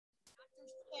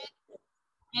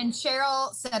And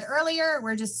Cheryl said earlier,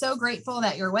 we're just so grateful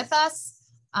that you're with us.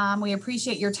 We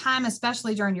appreciate your time,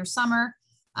 especially during your summer.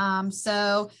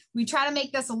 So we try to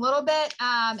make this a little bit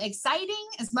exciting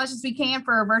as much as we can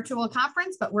for a virtual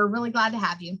conference, but we're really glad to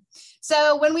have you.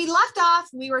 So when we left off,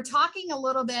 we were talking a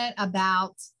little bit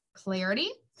about clarity,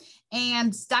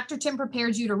 and Dr. Tim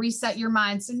prepared you to reset your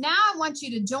mind. So now I want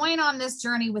you to join on this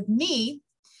journey with me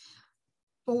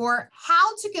for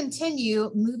how to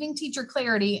continue moving teacher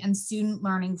clarity and student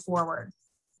learning forward.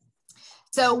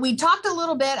 So we talked a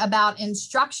little bit about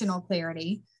instructional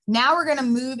clarity. Now we're going to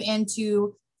move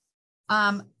into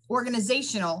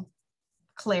organizational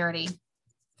clarity.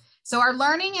 So our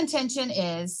learning intention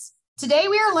is, today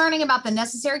we are learning about the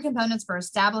necessary components for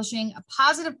establishing a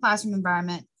positive classroom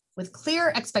environment with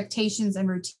clear expectations and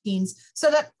routines so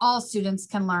that all students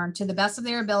can learn to the best of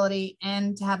their ability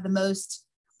and to have the most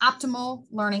optimal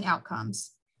learning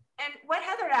outcomes. And what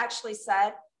Heather actually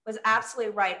said was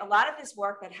absolutely right. A lot of this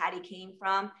work that Hattie came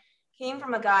from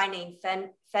a guy named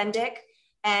Fendick.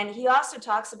 And he also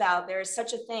talks about there is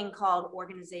such a thing called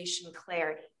organization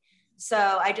clarity.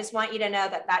 So I just want you to know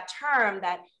that that term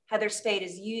that Heather Spade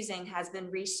is using has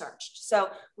been researched. So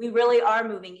we really are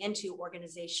moving into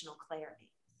organizational clarity.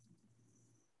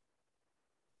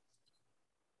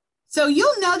 So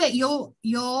you'll know that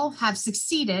you'll have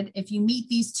succeeded if you meet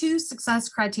these two success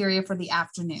criteria for the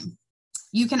afternoon.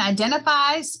 You can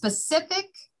identify specific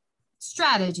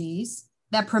strategies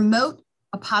that promote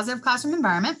a positive classroom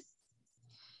environment.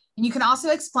 And you can also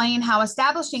explain how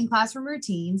establishing classroom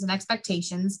routines and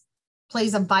expectations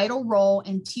plays a vital role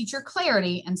in teacher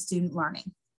clarity and student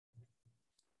learning.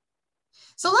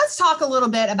 So let's talk a little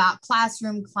bit about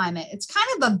classroom climate. It's kind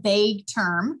of a vague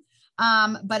term,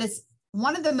 but it's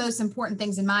one of the most important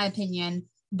things, in my opinion,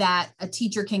 that a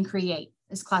teacher can create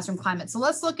is classroom climate. So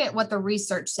let's look at what the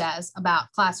research says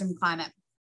about classroom climate.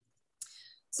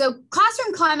 So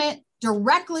classroom climate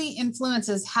directly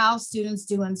influences how students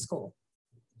do in school.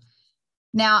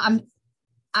 Now,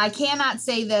 I cannot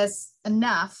say this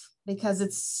enough because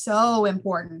it's so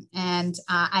important. And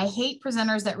I hate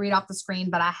presenters that read off the screen,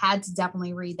 but I had to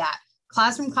definitely read that.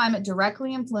 Classroom climate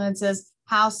directly influences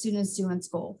how students do in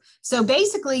school. So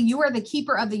basically, you are the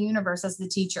keeper of the universe as the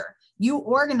teacher. You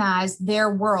organize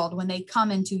their world when they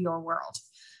come into your world.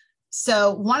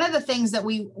 So one of the things that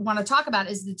we want to talk about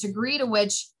is the degree to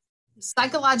which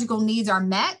psychological needs are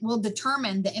met will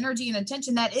determine the energy and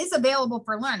attention that is available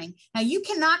for learning. Now, you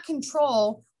cannot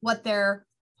control what their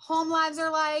home lives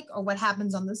are like or what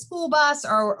happens on the school bus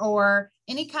or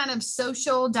any kind of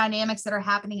social dynamics that are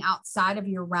happening outside of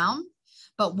your realm.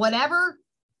 But whatever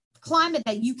climate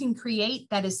that you can create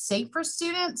that is safe for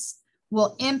students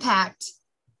will impact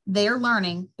their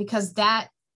learning, because that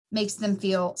makes them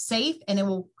feel safe and it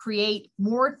will create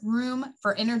more room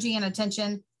for energy and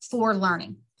attention for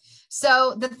learning.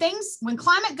 So the things, when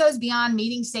climate goes beyond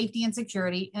meeting safety and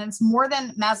security, and it's more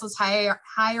than Maslow's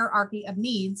hierarchy of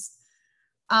needs,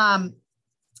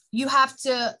 you have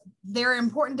to, there are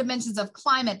important dimensions of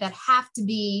climate that have to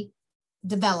be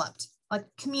developed, like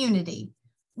community,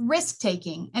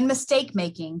 risk-taking, and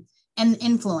mistake-making, and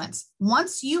influence.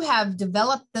 Once you have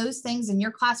developed those things in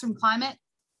your classroom climate,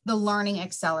 the learning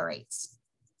accelerates.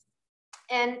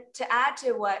 And to add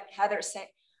to what Heather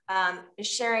is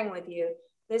sharing with you,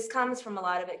 this comes from a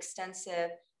lot of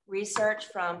extensive research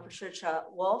from Patricia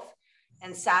Wolf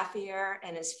and Safier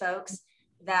and his folks,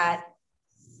 that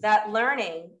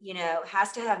learning,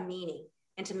 has to have meaning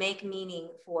and to make meaning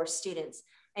for students.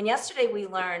 And yesterday we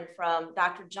learned from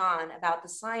Dr. John about the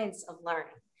science of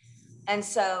learning. And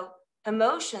so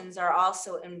emotions are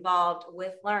also involved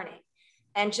with learning.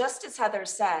 And just as Heather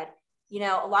said, a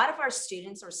lot of our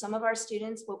students, or some of our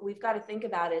students, what we've got to think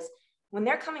about is when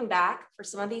they're coming back, for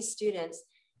some of these students,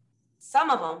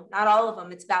 some of them, not all of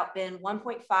them, it's about been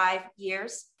 1.5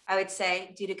 years, I would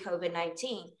say, due to COVID-19.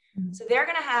 Mm-hmm. So they're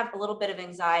going to have a little bit of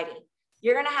anxiety.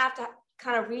 You're going to have to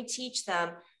kind of reteach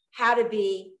them how to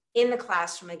be in the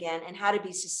classroom again and how to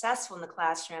be successful in the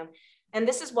classroom. And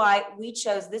this is why we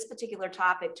chose this particular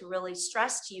topic to really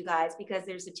stress to you guys, because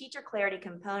there's a teacher clarity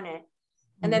component,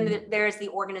 and then there's the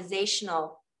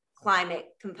organizational climate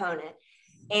component.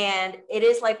 And it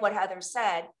is like what Heather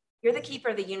said, you're the keeper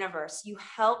of the universe. You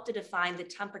help to define the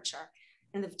temperature,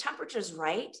 and the temperature's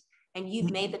right, and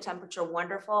you've made the temperature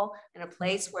wonderful in a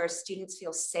place where students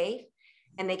feel safe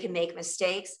and they can make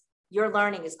mistakes. Your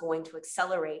learning is going to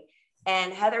accelerate.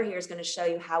 And Heather here is going to show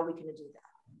you how we can do that.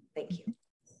 Thank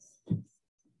you.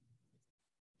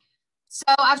 So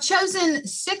I've chosen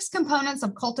 6 components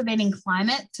of cultivating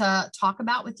climate to talk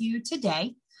about with you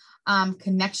today.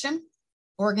 Connection,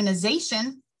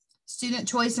 organization, student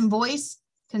choice and voice,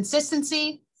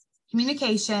 consistency,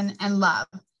 communication, and love.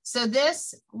 So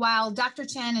this, while Dr.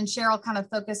 Chen and Cheryl kind of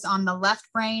focus on the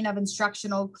left brain of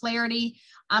instructional clarity,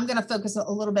 I'm going to focus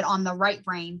a little bit on the right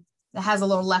brain that has a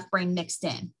little left brain mixed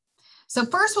in. So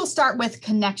first we'll start with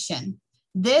connection.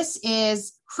 This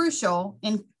is crucial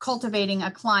in cultivating a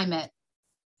climate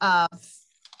of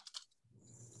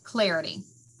clarity.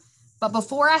 But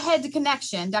before I head to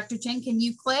connection, Dr. Chen, can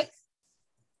you click?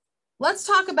 Let's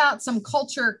talk about some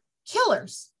culture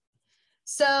killers.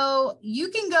 So you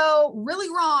can go really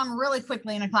wrong really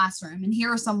quickly in a classroom, and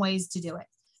here are some ways to do it.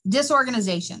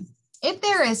 Disorganization. If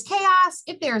there is chaos,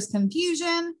 if there is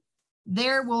confusion,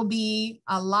 there will be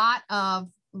a lot of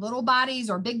little bodies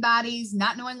or big bodies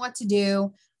not knowing what to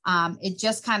do. It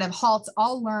just kind of halts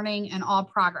all learning and all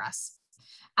progress.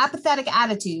 Apathetic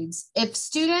attitudes. If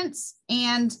students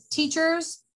and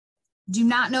teachers do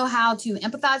not know how to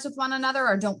empathize with one another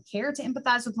or don't care to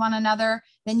empathize with one another,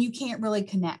 then you can't really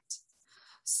connect.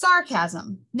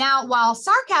 Sarcasm. Now, while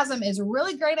sarcasm is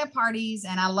really great at parties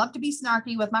and I love to be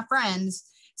snarky with my friends,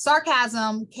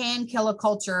 sarcasm can kill a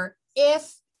culture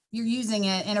if you're using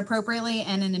it inappropriately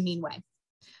and in a mean way.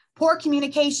 Poor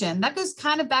communication. That goes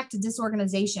kind of back to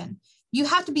disorganization. You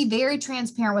have to be very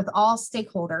transparent with all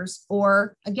stakeholders,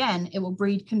 or again, it will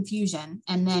breed confusion,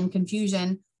 and then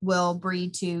confusion will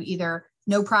breed to either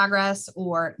no progress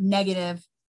or negative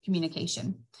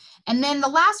communication. And then the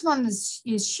last one is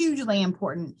hugely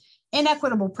important,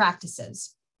 inequitable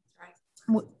practices.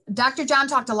 Right. Dr. John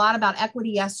talked a lot about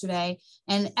equity yesterday,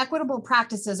 and equitable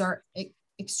practices are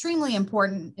extremely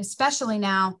important, especially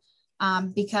now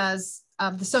because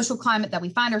of the social climate that we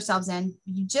find ourselves in.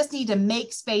 You just need to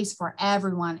make space for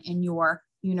everyone in your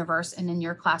universe and in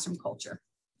your classroom culture.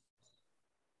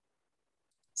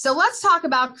 So let's talk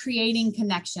about creating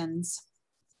connections.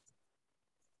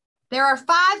 There are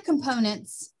 5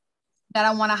 components that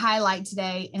I want to highlight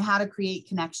today in how to create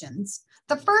connections.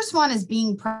 The first one is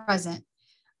being present.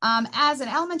 As an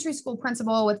elementary school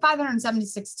principal with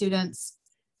 576 students,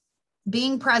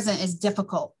 being present is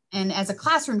difficult. And as a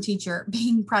classroom teacher,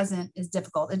 being present is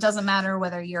difficult. It doesn't matter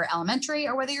whether you're elementary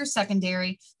or whether you're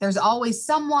secondary, there's always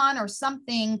someone or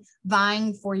something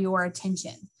vying for your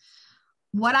attention.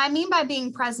 What I mean by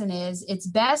being present is it's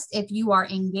best if you are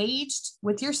engaged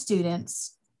with your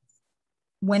students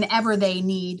whenever they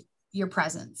need your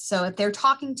presence. So if they're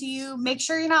talking to you, make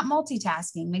sure you're not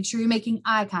multitasking, make sure you're making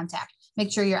eye contact,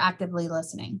 make sure you're actively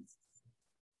listening.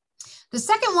 The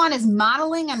second one is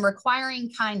modeling and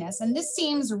requiring kindness. And this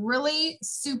seems really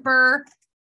super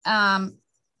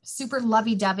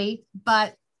lovey-dovey,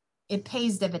 but it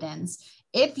pays dividends.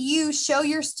 If you show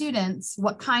your students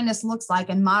what kindness looks like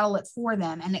and model it for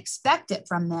them and expect it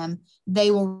from them, they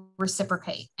will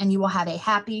reciprocate and you will have a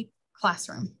happy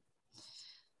classroom.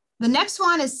 The next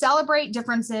one is celebrate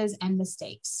differences and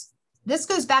mistakes. This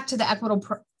goes back to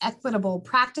the equitable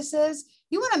practices.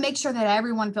 You want to make sure that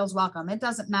everyone feels welcome. It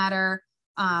doesn't matter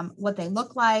what they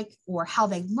look like or how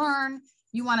they learn.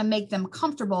 You want to make them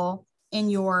comfortable in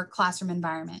your classroom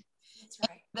environment. That's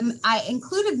right. I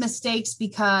included mistakes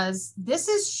because this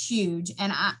is huge.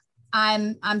 And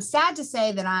I'm sad to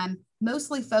say that I'm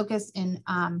mostly focused in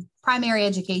primary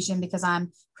education because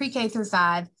I'm pre-K through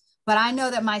 5, but I know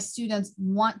that my students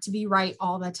want to be right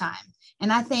all the time.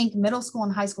 And I think middle school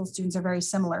and high school students are very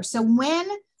similar. So when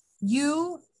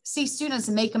you see students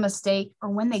make a mistake or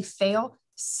when they fail,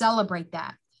 celebrate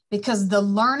that, because the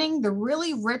learning, the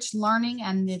really rich learning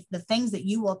and the things that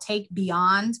you will take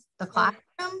beyond the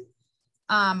classroom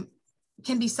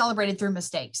can be celebrated through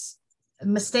mistakes.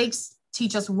 Mistakes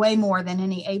teach us way more than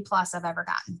any A+ I've ever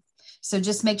gotten. So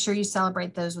just make sure you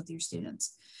celebrate those with your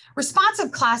students.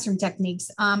 Responsive classroom techniques.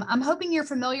 I'm hoping you're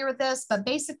familiar with this, but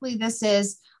basically this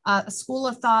is a school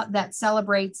of thought that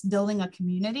celebrates building a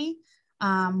community.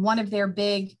 One of their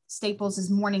big staples is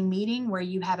morning meeting, where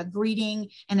you have a greeting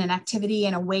and an activity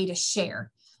and a way to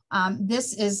share.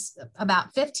 This is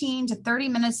about 15 to 30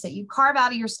 minutes that you carve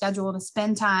out of your schedule to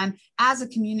spend time as a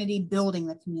community building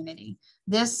the community.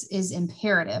 This is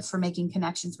imperative for making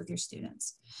connections with your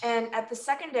students. And at the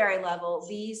secondary level,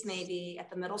 these may be at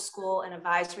the middle school, an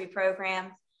advisory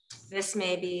program. This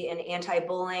may be an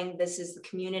anti-bullying. This is the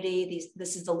community.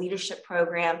 This is the leadership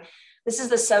program. This is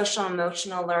the social and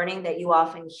emotional learning that you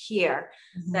often hear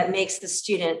that makes the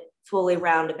student fully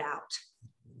roundabout.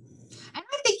 And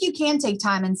I think you can take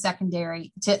time in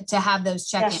secondary to have those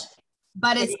check-ins, yes,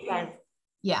 but it's,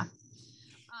 yeah.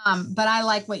 But I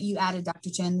like what you added, Dr.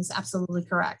 Chen, is absolutely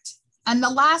correct. And the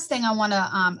last thing I want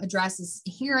to address is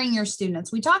hearing your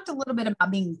students. We talked a little bit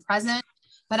about being present,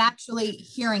 but actually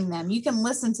hearing them. You can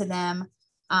listen to them,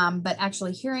 but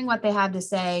actually hearing what they have to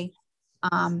say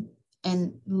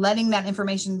and letting that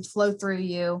information flow through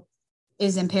you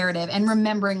is imperative, and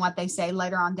remembering what they say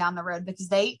later on down the road, because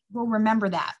they will remember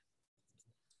that.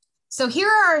 So here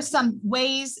are some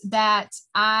ways that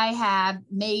I have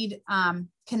made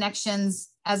connections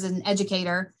as an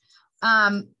educator.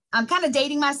 I'm kind of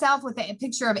dating myself with a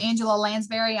picture of Angela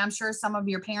Lansbury. I'm sure some of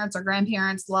your parents or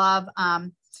grandparents love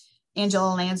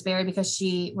Angela Lansbury because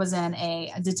she was in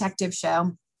a detective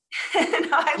show. No,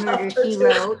 I loved her She too.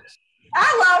 wrote.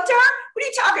 I loved her. What are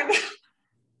you talking about?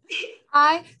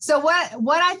 So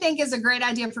what I think is a great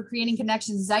idea for creating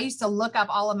connections is I used to look up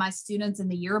all of my students in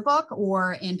the yearbook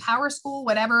or in Power School,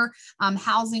 whatever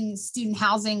student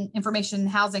housing information,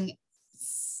 housing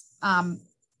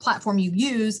platform you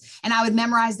use, and I would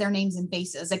memorize their names and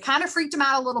faces. It kind of freaked them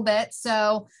out a little bit.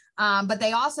 So, but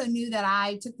they also knew that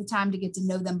I took the time to get to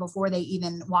know them before they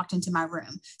even walked into my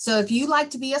room. So if you like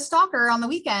to be a stalker on the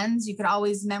weekends, you could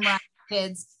always memorize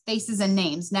kids' faces and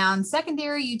names. Now in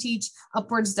secondary, you teach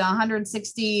upwards to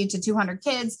 160 to 200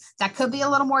 kids. That could be a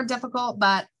little more difficult,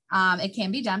 but it can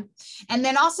be done. And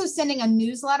then also sending a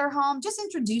newsletter home, just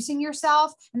introducing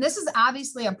yourself. And this is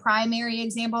obviously a primary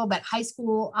example, but high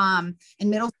school and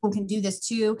middle school can do this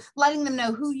too, letting them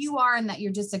know who you are and that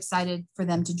you're just excited for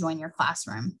them to join your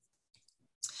classroom.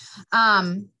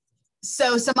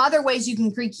 So some other ways you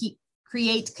can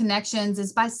create connections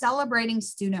is by celebrating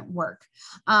student work.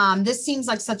 This seems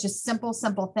like such a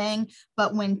simple thing,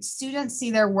 but when students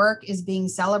see their work is being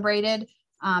celebrated,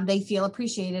 they feel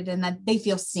appreciated and that they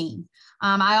feel seen.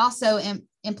 I also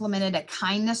implemented a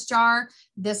kindness jar.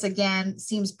 This again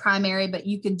seems primary, but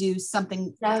you could do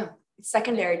something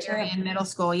secondary too. In middle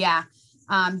school. Yeah.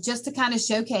 Just to kind of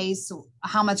showcase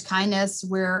how much kindness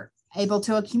we're able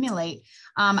to accumulate.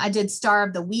 I did Star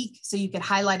of the Week, so you could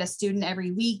highlight a student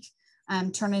every week,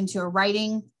 turn it into a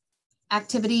writing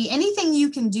activity, anything you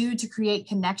can do to create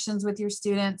connections with your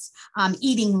students,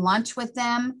 eating lunch with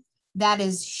them. That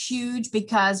is huge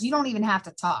because you don't even have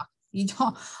to talk.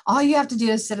 All you have to do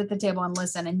is sit at the table and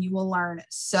listen, and you will learn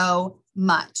so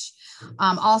much.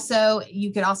 Also,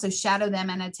 you could also shadow them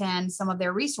and attend some of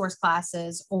their resource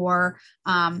classes or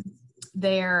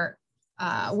their,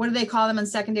 what do they call them in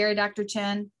secondary, Dr.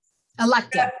 Chen?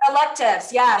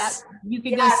 Electives, yes. You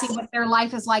could go see what their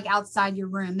life is like outside your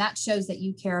room. That shows that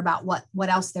you care about what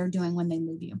else they're doing when they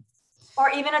leave you. Or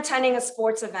even attending a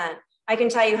sports event. I can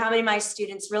tell you how many of my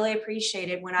students really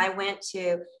appreciated when I went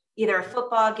to either a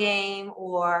football game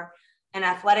or an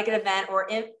athletic event or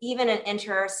even an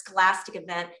interscholastic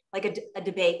event, like a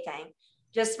debate thing.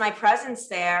 Just my presence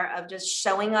there of just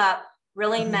showing up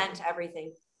really meant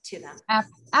everything to them.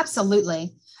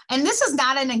 Absolutely. And this is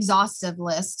not an exhaustive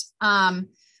list,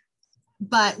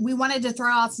 but we wanted to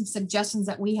throw out some suggestions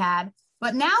that we had.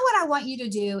 But now what I want you to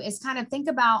do is kind of think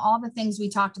about all the things we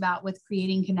talked about with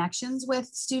creating connections with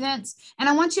students. And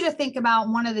I want you to think about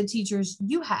one of the teachers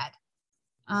you had.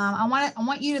 I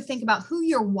want you to think about who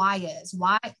your why is,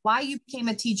 why you became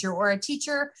a teacher, or a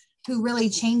teacher who really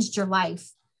changed your life,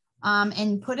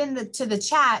 and put into the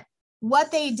chat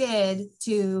what they did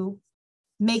to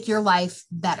make your life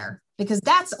better, because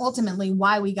that's ultimately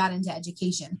why we got into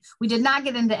education. We did not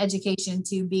get into education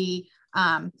to be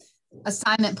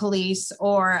assignment police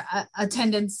or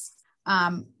attendance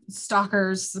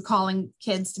stalkers calling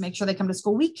kids to make sure they come to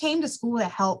school. We came to school to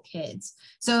help kids.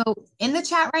 So in the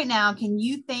chat right now, can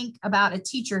you think about a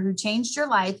teacher who changed your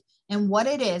life and what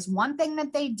it is, one thing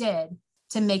that they did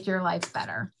to make your life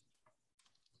better?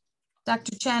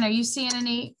 Dr. Chen, are you seeing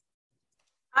any?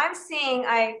 I'm seeing,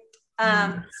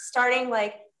 starting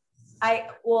like,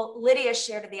 Lydia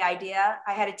shared the idea.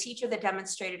 I had a teacher that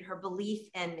demonstrated her belief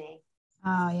in me.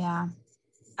 Oh, yeah.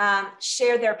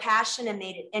 Shared their passion and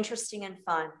made it interesting and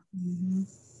fun. Mm-hmm.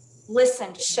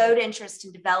 Listened, showed interest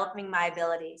in developing my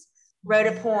abilities, wrote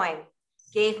a poem,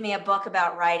 gave me a book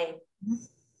about writing. Mm-hmm.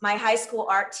 My high school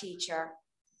art teacher,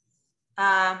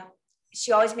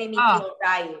 she always made me feel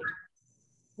valued.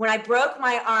 When I broke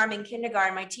my arm in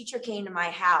kindergarten, my teacher came to my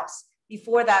house.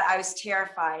 Before that, I was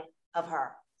terrified of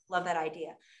her. Love that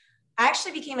idea. I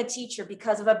actually became a teacher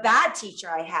because of a bad teacher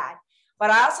I had. But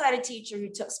I also had a teacher who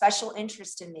took special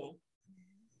interest in me.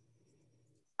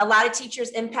 A lot of teachers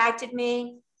impacted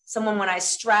me. Someone when I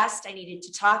stressed, I needed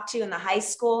to talk to in the high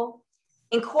school.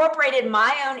 Incorporated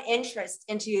my own interest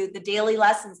into the daily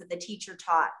lessons that the teacher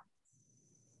taught.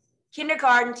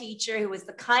 Kindergarten teacher who was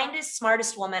the kindest,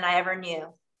 smartest woman I ever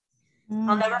knew.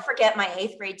 I'll never forget my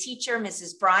 8th grade teacher,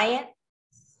 Mrs. Bryant.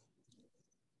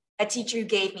 A teacher who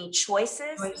gave me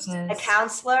choices. A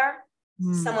counselor,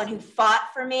 someone who fought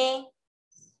for me.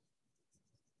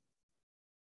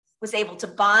 Was able to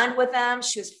bond with them.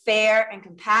 She was fair and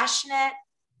compassionate.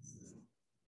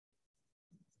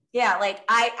 Yeah, like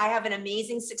I have an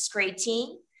amazing 6th grade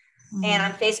team. And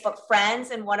I'm Facebook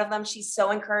friends. And one of them, she's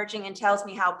so encouraging and tells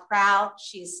me how proud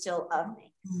she is still of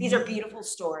me. These are beautiful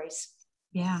stories.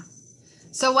 Yeah.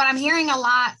 So what I'm hearing a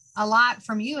lot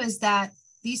from you is that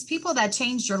these people that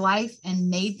changed your life and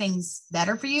made things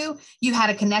better for you, you had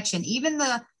a connection. Even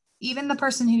the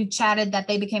person who chatted that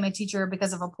they became a teacher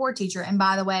because of a poor teacher. And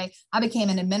by the way, I became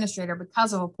an administrator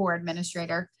because of a poor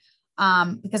administrator,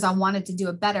 because I wanted to do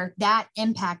it better. That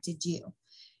impacted you.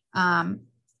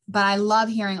 But I love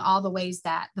hearing all the ways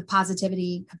that the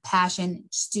positivity, compassion,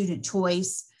 student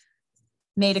choice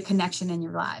made a connection in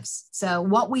your lives. So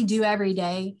what we do every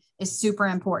day is super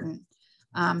important.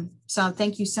 So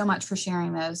thank you so much for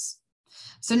sharing those.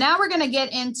 So now we're going to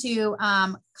get into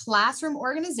classroom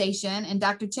organization. And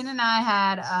Dr. Chin and I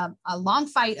had a long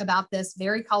fight about this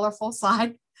very colorful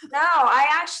slide. No, I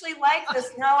actually like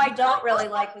this. No, I don't really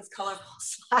like this colorful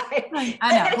slide.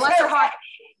 I know. Bless her heart.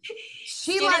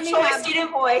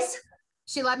 Student voice.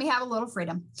 She let me have a little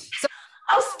freedom. So,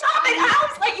 oh, stop it. I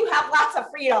always let you have lots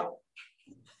of freedom.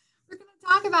 We're going to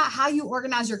talk about how you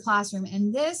organize your classroom.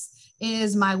 And this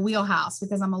is my wheelhouse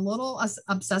because I'm a little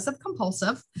obsessive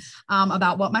compulsive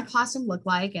about what my classroom looked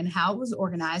like and how it was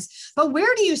organized. But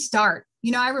where do you start?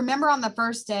 You know, I remember on the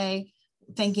first day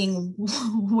thinking,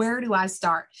 where do I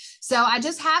start? So I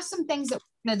just have some things that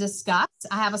we're going to discuss.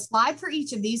 I have a slide for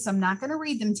each of these, so I'm not going to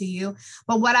read them to you.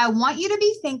 But what I want you to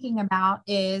be thinking about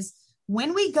is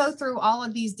when we go through all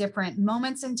of these different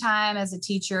moments in time as a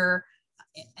teacher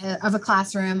of a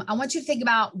classroom, I want you to think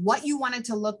about what you want it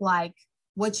to look like,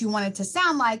 what you want it to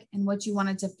sound like, and what you want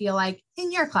it to feel like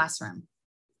in your classroom.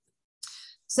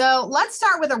 So let's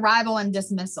start with arrival and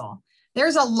dismissal.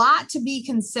 There's a lot to be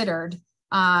considered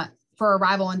for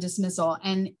arrival and dismissal.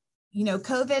 And, you know,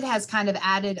 COVID has kind of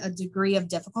added a degree of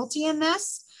difficulty in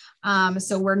this.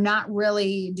 So we're not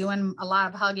really doing a lot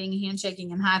of hugging,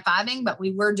 handshaking, and high-fiving, but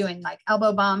we were doing like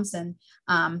elbow bumps and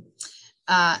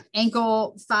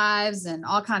ankle fives and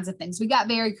all kinds of things. We got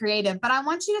very creative, but I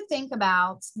want you to think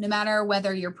about, no matter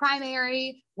whether you're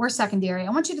primary or secondary, I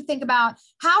want you to think about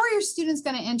how are your students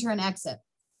going to enter and exit?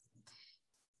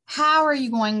 How are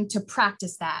you going to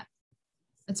practice that?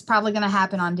 It's probably going to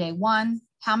happen on day one.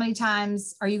 How many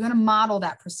times are you going to model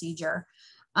that procedure?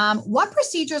 What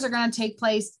procedures are going to take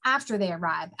place after they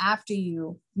arrive, after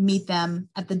you meet them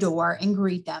at the door and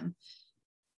greet them?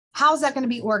 How's that going to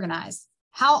be organized?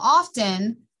 How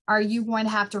often are you going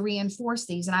to have to reinforce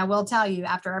these? And I will tell you,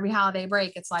 after every holiday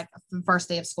break, it's like the first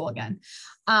day of school again.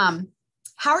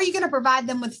 How are you going to provide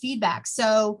them with feedback?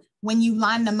 So when you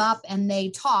line them up and they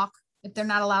talk, if they're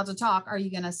not allowed to talk, are you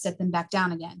going to sit them back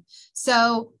down again?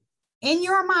 So in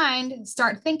your mind,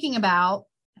 start thinking about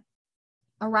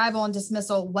arrival and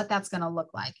dismissal, what that's going to look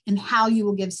like, and how you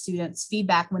will give students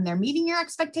feedback when they're meeting your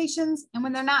expectations and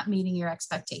when they're not meeting your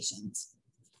expectations.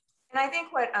 And I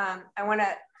think what I want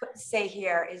to say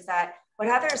here is that what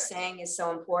Heather is saying is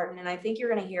so important. And I think you're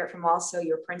going to hear it from also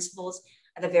your principals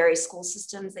at the various school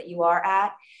systems that you are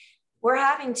at. We're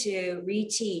having to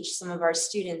reteach some of our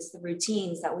students the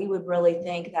routines that we would really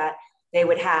think that they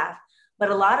would have.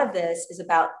 But a lot of this is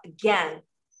about, again,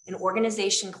 an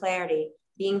organization clarity,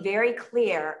 being very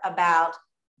clear about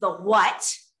the what.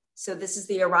 So this is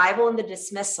the arrival and the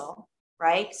dismissal,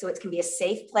 right? So it can be a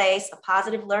safe place, a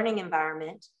positive learning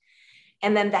environment.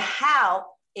 And then the how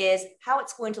is how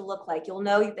it's going to look like. You'll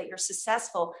know that you're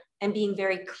successful and being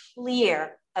very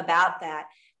clear about that.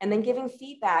 And then giving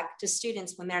feedback to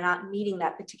students when they're not meeting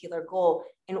that particular goal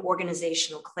in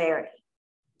organizational clarity.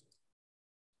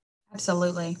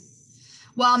 Absolutely.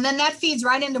 Well, and then that feeds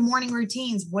right into morning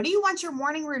routines. What do you want your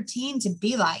morning routine to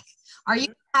be like? Are you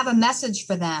going to have a message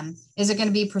for them? Is it going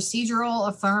to be procedural,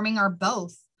 affirming, or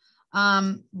both?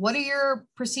 What are your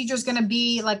procedures going to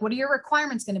be like? What are your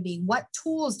requirements going to be? What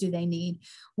tools do they need?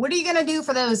 What are you going to do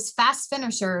for those fast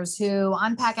finishers who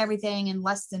unpack everything in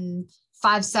less than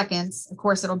 5 seconds? Of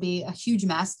course, it'll be a huge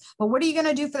mess, but what are you going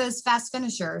to do for those fast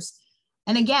finishers?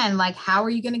 And again, like, how are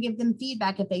you going to give them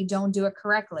feedback if they don't do it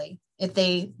correctly? If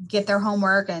they get their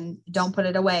homework and don't put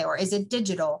it away, or is it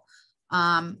digital?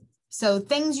 So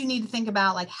things you need to think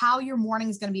about, like how your morning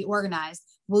is going to be organized.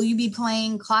 Will you be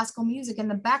playing classical music in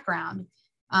the background?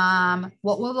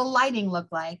 What will the lighting look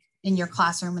like in your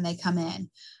classroom when they come in?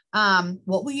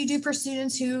 What will you do for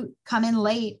students who come in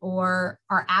late or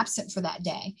are absent for that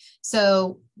day?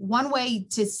 So one way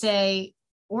to stay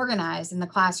organized in the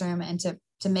classroom and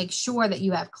to make sure that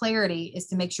you have clarity is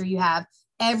to make sure you have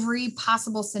every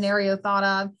possible scenario thought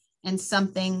of and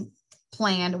something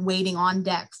planned waiting on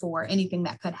deck for anything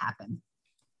that could happen.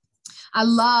 I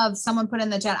love, someone put in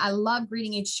the chat, I love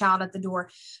greeting each child at the door.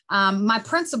 My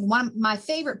principal, my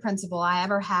favorite principal I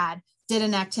ever had, did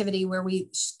an activity where we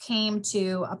came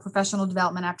to a professional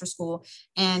development after school,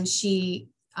 and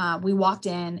we walked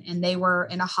in and they were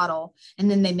in a huddle, and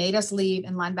then they made us leave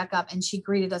and line back up, and she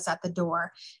greeted us at the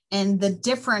door. And the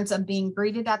difference of being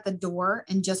greeted at the door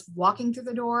and just walking through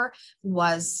the door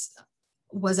was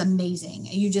amazing.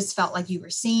 You just felt like you were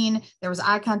seen. There was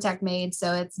eye contact made.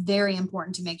 So it's very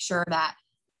important to make sure that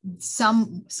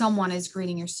someone is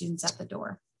greeting your students at the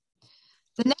door.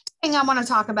 The next thing I want to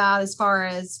talk about as far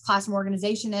as classroom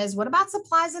organization is, what about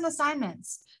supplies and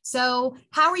assignments? So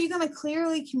how are you going to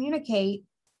clearly communicate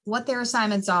what their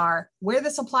assignments are, where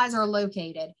the supplies are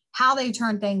located, how they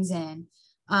turn things in?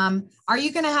 Are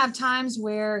you going to have times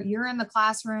where you're in the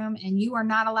classroom and you are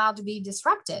not allowed to be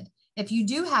disrupted? If you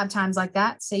do have times like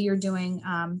that, say you're doing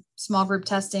small group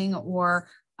testing or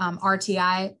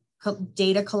RTI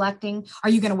data collecting, are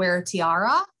you going to wear a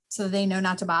tiara so they know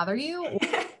not to bother you? Or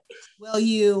will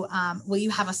you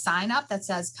have a sign up that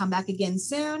says come back again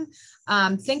soon?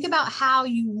 Think about how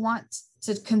you want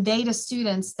to convey to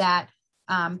students that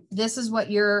this is what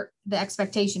the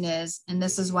expectation is, and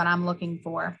this is what I'm looking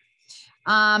for.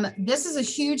 This is a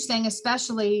huge thing,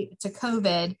 especially to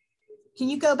COVID. Can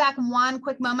you go back one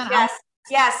quick moment?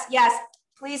 Yes.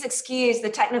 Please excuse the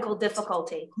technical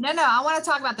difficulty. No, I want to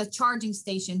talk about the charging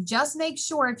station. Just make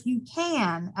sure, if you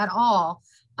can at all,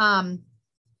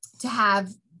 to have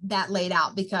that laid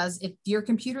out, because if your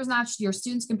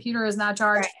student's computer is not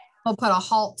charged, right, it'll put a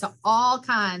halt to all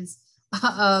kinds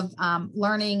of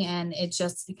learning, and it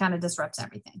kind of disrupts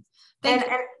everything.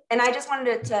 And I just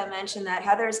wanted to mention that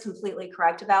Heather is completely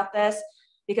correct about this,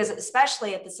 because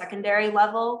especially at the secondary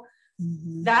level,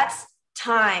 mm-hmm, that's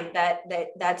time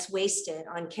that's wasted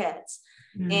on kids,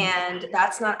 mm-hmm, and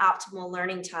that's not optimal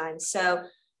learning time. So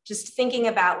just thinking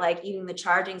about like even the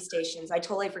charging stations, I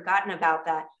totally forgotten about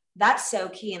that. That's so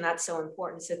key and that's so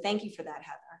important. So thank you for that,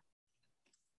 Heather.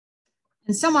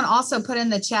 And someone also put in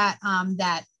the chat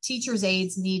that teachers'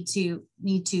 aides need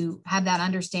to have that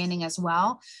understanding as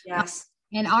well. Yes.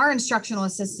 And our instructional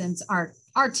assistants are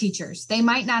teachers. They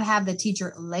might not have the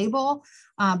teacher label,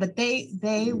 but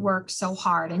they work so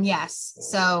hard. And yes,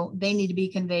 so they need to be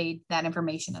conveyed that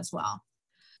information as well.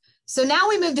 So now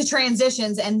we move to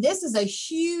transitions, and this is a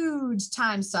huge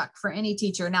time suck for any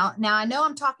teacher. Now I know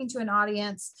I'm talking to an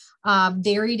audience of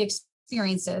varied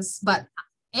experiences, but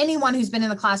anyone who's been in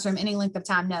the classroom any length of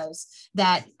time knows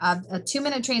that a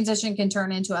 2-minute transition can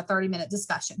turn into a 30-minute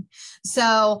discussion.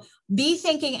 So be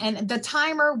thinking, and the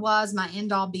timer was my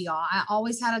end all be all. I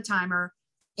always had a timer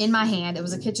in my hand. It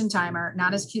was a kitchen timer,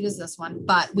 not as cute as this one,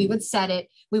 but we would set it.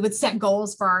 We would set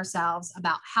goals for ourselves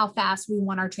about how fast we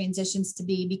want our transitions to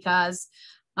be, because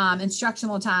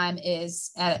instructional time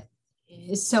is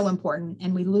so important,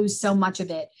 and we lose so much of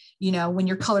it, when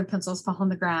your colored pencils fall on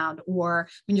the ground, or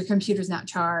when your computer's not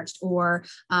charged, or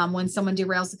when someone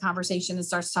derails the conversation and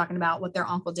starts talking about what their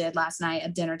uncle did last night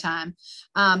at dinner time.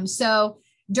 So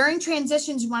during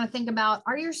transitions, you want to think about,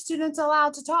 are your students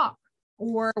allowed to talk,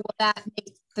 or will that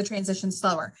make the transition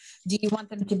slower? Do you want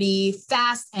them to be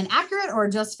fast and accurate, or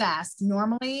just fast?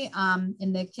 Normally,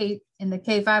 in the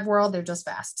K-5 world, they're just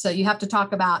fast. So you have to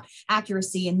talk about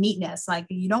accuracy and neatness. Like,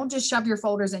 you don't just shove your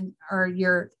folders or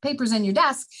your papers in your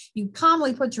desk. You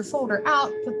calmly put your folder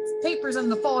out, put papers in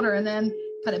the folder, and then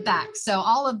put it back. So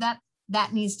all of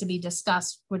that needs to be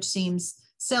discussed, which seems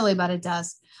silly, but it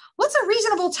does. What's a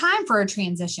reasonable time for a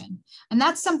transition? And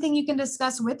that's something you can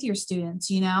discuss with your students,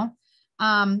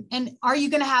 And are you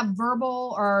going to have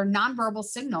verbal or nonverbal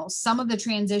signals? Some of the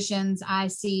transitions I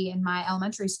see in my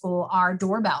elementary school are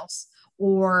doorbells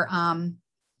or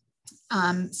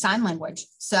sign language.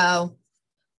 So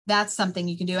that's something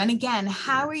you can do. And again,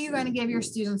 how are you going to give your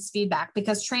students feedback?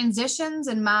 Because transitions,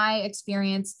 in my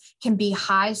experience, can be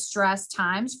high stress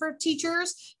times for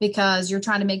teachers, because you're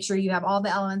trying to make sure you have all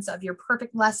the elements of your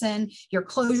perfect lesson, your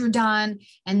closure done.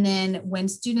 And then when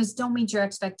students don't meet your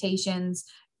expectations,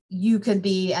 you could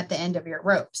be at the end of your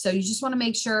rope. So you just want to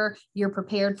make sure you're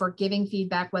prepared for giving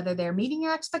feedback, whether they're meeting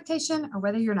your expectation or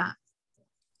whether you're not.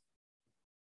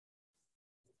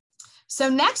 So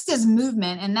next is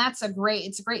movement, and it's a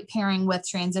great pairing with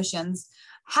transitions.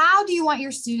 How do you want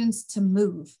your students to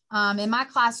move? In my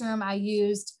classroom, I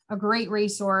used a great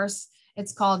resource.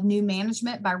 It's called New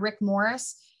Management by Rick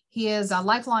Morris. He is a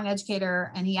lifelong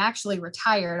educator, and he actually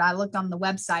retired. I looked on the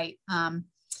website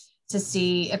to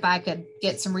see if I could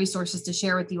get some resources to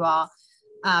share with you all.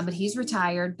 But he's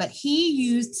retired, but he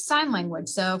used sign language.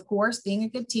 So of course, being a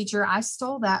good teacher, I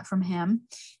stole that from him,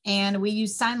 and we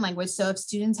use sign language. So if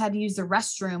students had to use the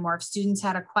restroom, or if students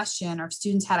had a question, or if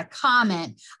students had a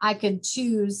comment, I could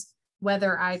choose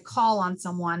whether I call on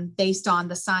someone based on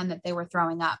the sign that they were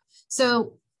throwing up.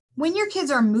 So when your kids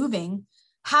are moving,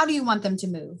 how do you want them to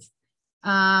move?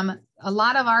 A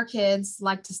lot of our kids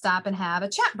like to stop and have a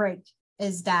chat break.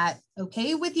 Is that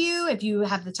okay with you if you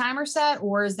have the timer set,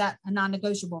 or is that a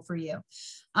non-negotiable for you?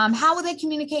 How will they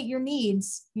communicate your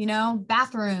needs? You know,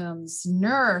 bathrooms,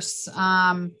 nurse,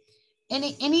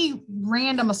 any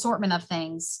random assortment of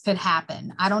things could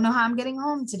happen. I don't know how I'm getting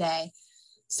home today.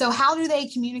 So how do they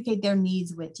communicate their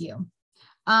needs with you?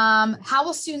 How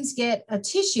will students get a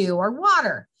tissue or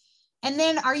water? And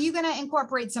then are you going to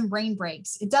incorporate some brain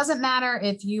breaks? It doesn't matter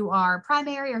if you are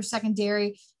primary or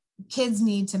secondary, kids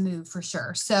need to move for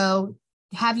sure. So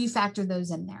have you factored those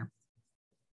in there?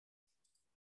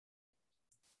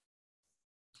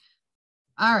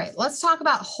 All right, let's talk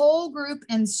about whole group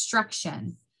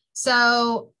instruction.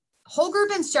 So whole group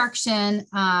instruction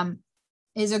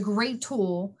is a great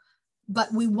tool,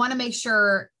 but we want to make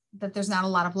sure that there's not a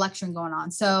lot of lecturing going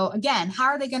on. So again, how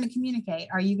are they going to communicate?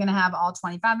 Are you going to have all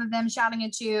 25 of them shouting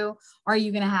at you? Are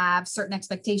you going to have certain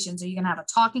expectations? Are you going to have a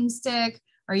talking stick?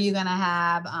 Are you going to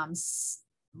have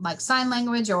like sign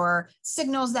language or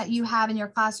signals that you have in your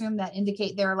classroom that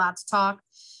indicate they're allowed to talk?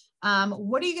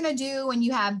 What are you going to do when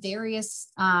you have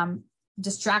various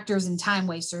distractors and time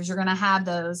wasters? You're going to have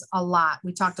those a lot.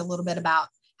 We talked a little bit about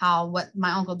what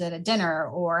my uncle did at dinner,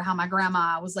 or how my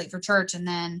grandma was late for church and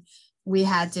then we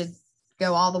had to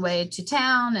go all the way to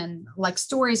town, and like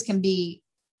stories can be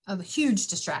a huge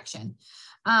distraction.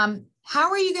 How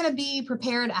are you going to be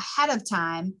prepared ahead of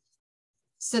time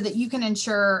so that you can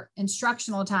ensure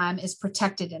instructional time is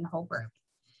protected in whole group?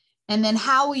 And then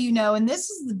how will you know, and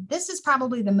this is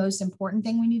probably the most important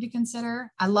thing we need to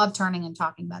consider. I love turning and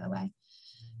talking, by the way.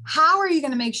 How are you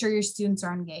going to make sure your students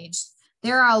are engaged?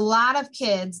 There are a lot of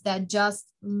kids that just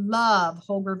love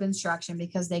whole group instruction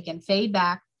because they can fade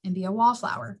back and be a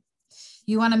wallflower.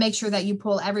 You want to make sure that you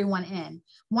pull everyone in.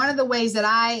 One of the ways that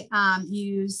I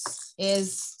use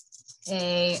is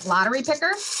a lottery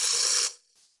picker. So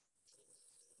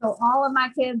all of my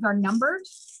kids are numbered.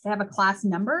 They have a class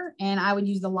number, and I would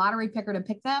use the lottery picker to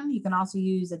pick them. You can also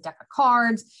use a deck of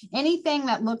cards, anything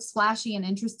that looks flashy and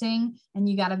interesting, and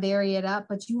you got to vary it up,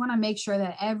 but you want to make sure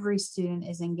that every student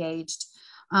is engaged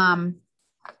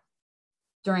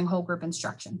during whole group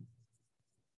instruction.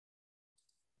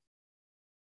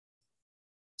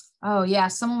 Oh yeah,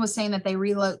 someone was saying that they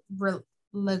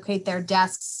relocate their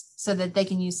desks so that they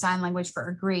can use sign language for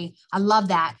agree. I love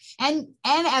that. And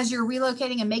as you're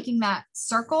relocating and making that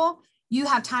circle, you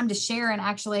have time to share and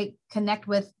actually connect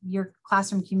with your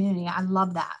classroom community. I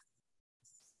love that.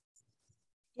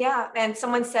 Yeah, and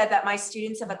someone said that my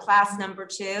students have a class number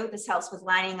 2. This helps with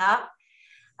lining up.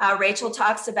 Rachel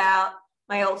talks about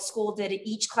my old school did it.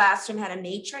 Each classroom had a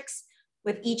matrix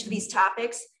with each of these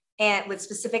topics and with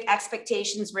specific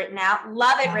expectations written out.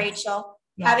 Love it, Rachel.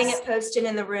 Yes. Having it posted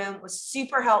in the room was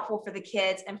super helpful for the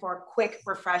kids and for quick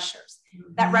refreshers.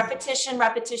 Mm-hmm. That repetition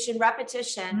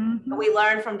that we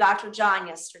learned from Dr. John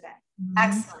yesterday. Mm-hmm.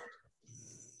 Excellent.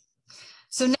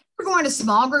 So now we're going to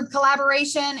small group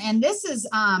collaboration. And this is,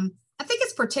 I think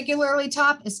it's particularly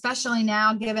tough, especially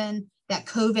now, given that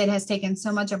COVID has taken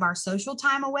so much of our social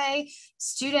time away.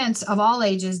 Students of all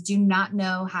ages do not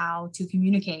know how to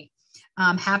communicate.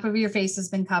 Half of your face has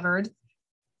been covered.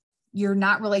 You're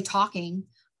not really talking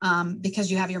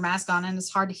because you have your mask on, and it's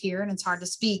hard to hear and it's hard to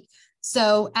speak.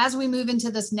 So as we move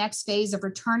into this next phase of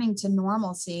returning to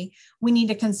normalcy, we need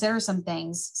to consider some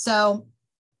things. So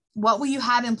what will you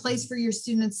have in place for your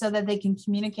students so that they can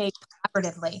communicate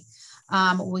collaboratively?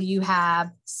 Will you have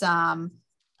some,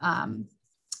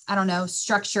 I don't know,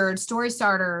 structured story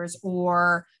starters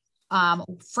or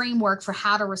framework for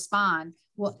how to respond?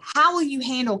 Well, how will you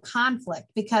handle conflict?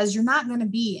 Because you're not going to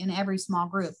be in every small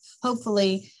group.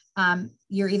 Hopefully,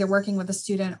 you're either working with a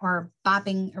student or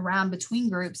bopping around between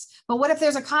groups. But what if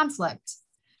there's a conflict?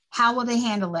 How will they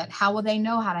handle it? How will they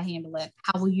know how to handle it?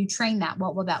 How will you train that?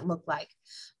 What will that look like?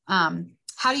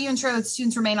 How do you ensure that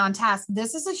students remain on task?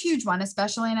 This is a huge one,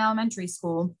 especially in elementary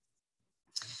school.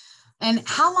 And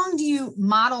how long do you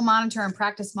model, monitor, and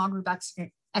practice small group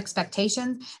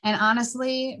expectations? And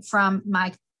honestly, from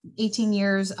my 18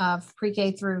 years of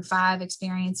pre-K through 5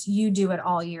 experience, you do it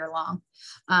all year long.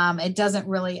 It doesn't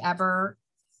really ever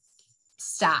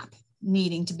stop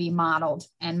needing to be modeled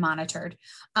and monitored.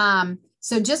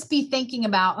 So just be thinking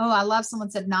about, oh, I love someone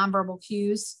said nonverbal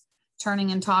cues, turning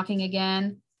and talking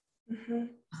again. Mm-hmm.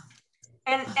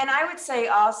 And I would say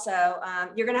also,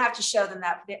 you're going to have to show them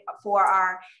that for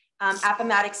our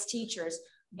Appomattox teachers,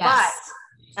 yes.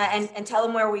 But, and tell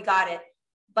them where we got it.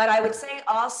 But I would say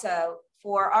also,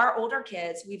 for our older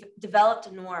kids, we've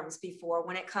developed norms before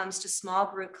when it comes to small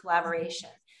group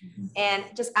collaboration. Mm-hmm. And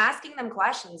just asking them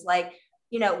questions like,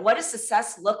 what does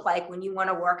success look like when you want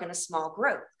to work in a small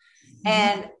group?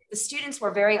 And the students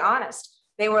were very honest.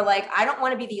 They were like, I don't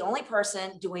want to be the only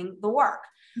person doing the work.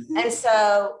 And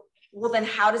so, well, then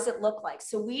how does it look like?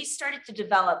 So we started to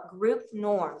develop group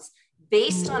norms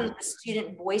based on the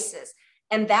student voices.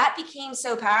 And that became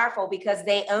so powerful because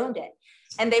they owned it.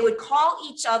 And they would call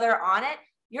each other on it.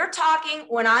 You're talking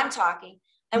when I'm talking.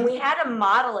 And we had to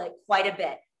model it quite a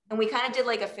bit. And we kind of did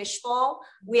like a fishbowl.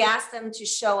 We asked them to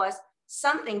show us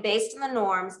something based on the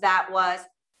norms that was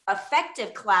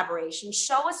effective collaboration.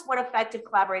 Show us what effective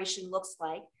collaboration looks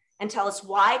like and tell us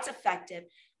why it's effective.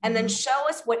 And then show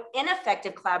us what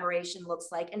ineffective collaboration looks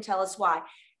like and tell us why.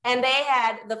 And they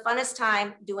had the funnest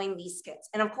time doing these skits.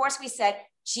 And of course we said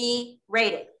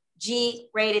G-rated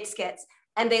skits.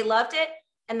 And they loved it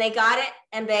and they got it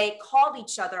and they called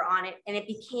each other on it and it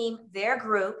became their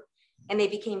group and they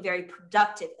became very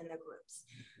productive in the groups.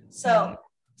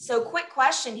 So quick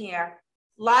question here.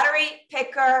 Lottery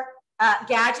picker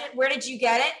gadget, where did you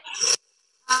get it?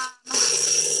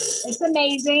 It's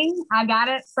amazing. I got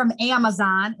it from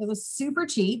Amazon. It was super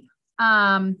cheap.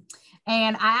 And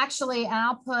I actually, and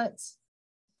I'll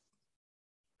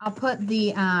put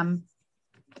the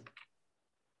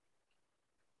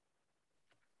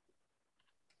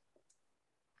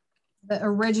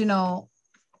original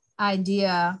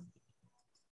idea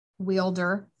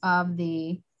wielder of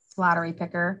the lottery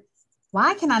picker.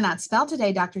 Why can I not spell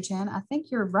today, Dr. Chen? I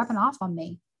think you're rubbing off on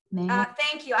me, man.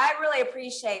 Thank you. I really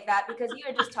appreciate that because you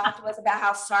had just talked to us about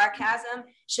how sarcasm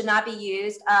should not be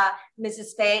used, Mrs.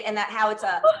 Spade, and that how it's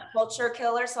a culture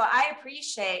killer. So I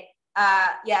appreciate,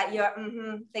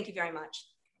 thank you very much.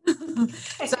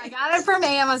 So I got it from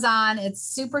Amazon. It's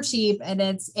super cheap and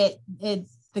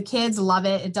the kids love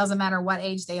it. It doesn't matter what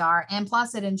age they are. And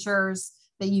plus it ensures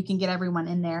that you can get everyone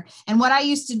in there. And what I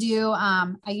used to do,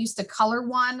 I used to color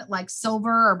one like silver,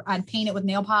 or I'd paint it with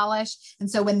nail polish. And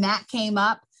so when that came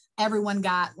up, everyone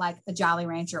got like a Jolly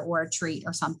Rancher or a treat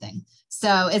or something.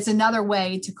 So it's another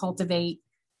way to cultivate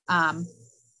class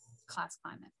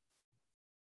climate.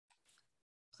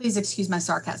 Please excuse my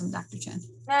sarcasm, Dr. Chen.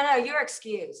 No, you're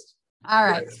excused. All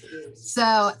right.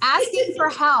 So asking for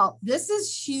help, this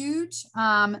is huge.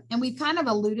 And we've kind of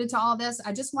alluded to all this.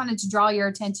 I just wanted to draw your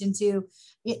attention to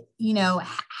it.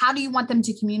 How do you want them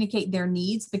to communicate their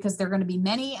needs? Because they're going to be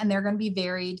many and they're going to be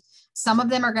varied. Some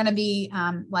of them are going to be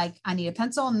like, I need a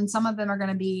pencil. And some of them are going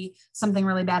to be something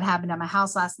really bad happened at my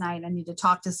house last night. I need to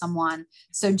talk to someone.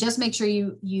 So just make sure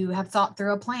you have thought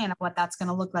through a plan of what that's going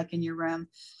to look like in your room.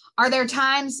 Are there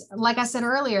times, like I said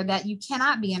earlier, that you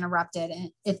cannot be interrupted?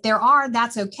 And if there are,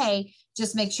 that's okay.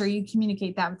 Just make sure you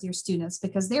communicate that with your students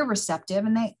because they're receptive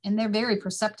and they're very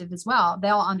perceptive as well.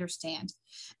 They'll understand.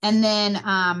 And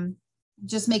then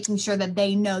just making sure that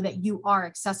they know that you are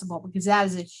accessible, because that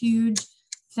is a huge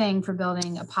thing for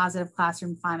building a positive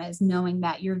classroom climate, is knowing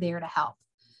that you're there to help.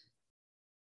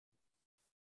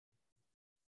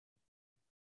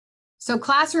 So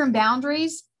classroom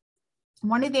boundaries.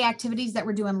 One of the activities that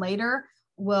we're doing later,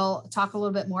 we'll talk a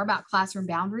little bit more about classroom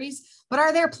boundaries, but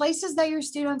are there places that your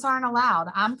students aren't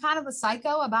allowed? I'm kind of a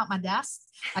psycho about my desk.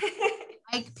 I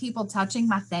like people touching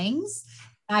my things.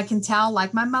 I can tell,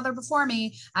 like my mother before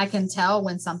me, I can tell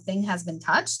when something has been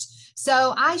touched.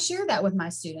 So I share that with my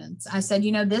students. I said,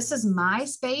 this is my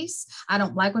space. I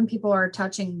don't like when people are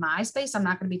touching my space. I'm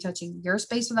not going to be touching your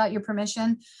space without your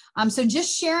permission. So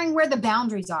just sharing where the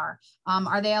boundaries are.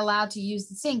 Are they allowed to use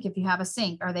the sink if you have a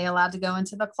sink? Are they allowed to go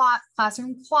into the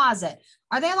classroom closet?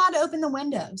 Are they allowed to open the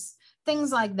windows?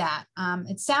 Things like that.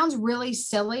 It sounds really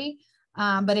silly,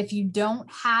 but if you don't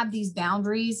have these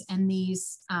boundaries and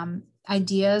these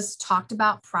ideas talked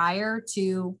about prior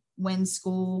to when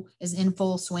school is in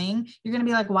full swing, you're going to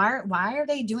be like, why are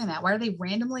they doing that? Why are they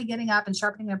randomly getting up and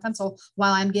sharpening their pencil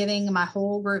while I'm giving my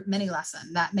whole group mini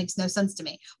lesson? That makes no sense to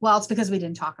me. Well, it's because we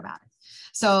didn't talk about it.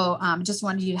 So just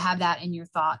wanted you to have that in your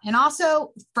thought. And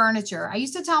also furniture. I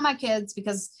used to tell my kids,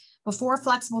 because before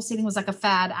flexible seating was like a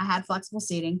fad, I had flexible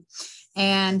seating.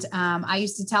 And I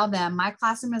used to tell them my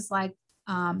classroom is like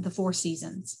the Four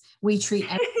Seasons. We treat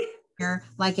everything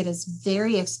like it is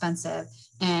very expensive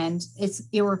and it's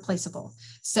irreplaceable.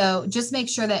 So just make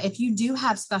sure that if you do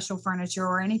have special furniture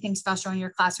or anything special in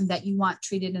your classroom that you want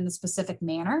treated in a specific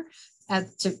manner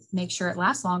to make sure it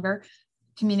lasts longer,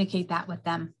 communicate that with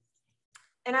them.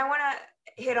 And I want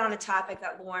to hit on a topic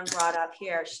that Lauren brought up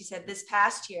here. She said this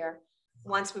past year,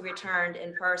 once we returned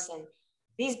in person,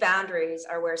 these boundaries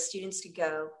are where students could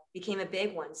go became a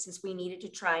big one since we needed to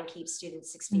try and keep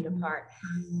students 6 feet apart.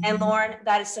 And Lauren,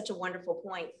 that is such a wonderful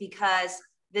point because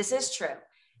this is true.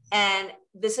 And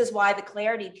this is why the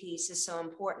clarity piece is so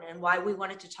important and why we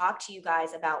wanted to talk to you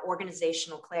guys about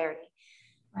organizational clarity.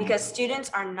 because students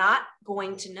are not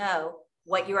going to know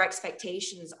what your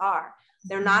expectations are.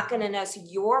 They're not going to know. So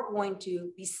you're going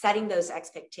to be setting those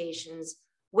expectations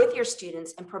with your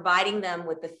students and providing them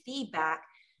with the feedback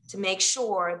to make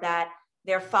sure that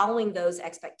they're following those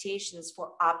expectations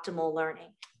for optimal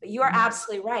learning. But you are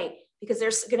absolutely right, because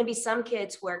there's going to be some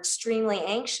kids who are extremely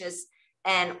anxious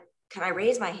and, can I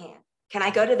raise my hand? Can I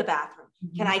go to the bathroom?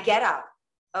 Can I get up?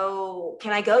 Oh,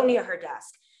 can I go near her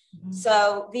desk?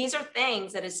 So these are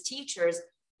things that as teachers,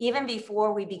 even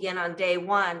before we begin on day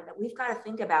one, that we've got to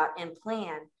think about and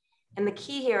plan. And the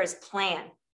key here is plan,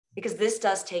 because this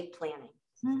does take planning.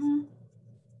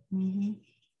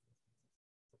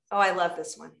 Oh, I love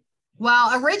this one.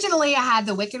 Well, originally I had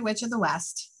the Wicked Witch of the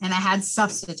West and I had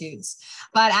substitutes.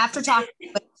 But after talking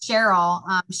with Cheryl,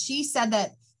 she said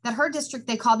that her district,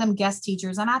 they call them guest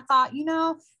teachers. And I thought,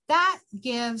 that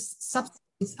gives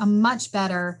substitutes a much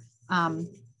better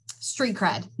street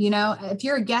cred. If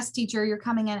you're a guest teacher, you're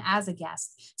coming in as a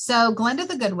guest. So Glenda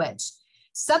the Good Witch.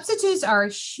 Substitutes are a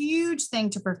huge thing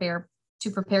to prepare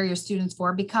your students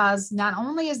for, because not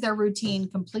only is their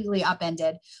routine completely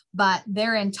upended, but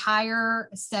their entire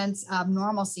sense of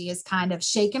normalcy is kind of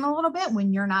shaken a little bit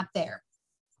when you're not there.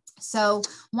 So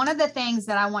one of the things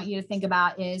that I want you to think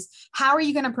about is, how are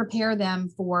you going to prepare them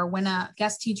for when a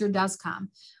guest teacher does come?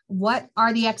 What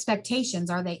are the expectations?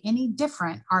 Are they any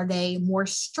different? Are they more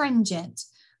stringent?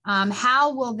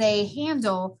 How will they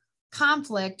handle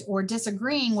conflict or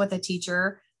disagreeing with a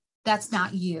teacher that's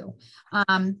not you?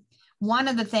 One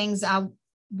of the things I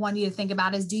want you to think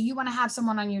about is, do you want to have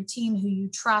someone on your team who you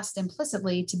trust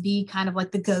implicitly to be kind of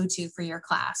like the go-to for your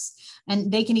class?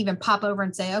 And they can even pop over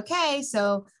and say, okay,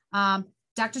 so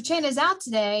Dr. Chin is out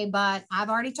today, but I've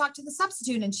already talked to the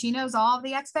substitute and she knows all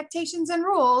the expectations and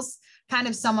rules, kind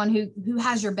of someone who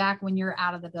has your back when you're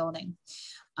out of the building.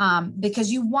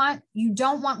 Because you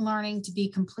don't want learning to be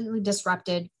completely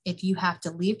disrupted if you have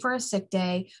to leave for a sick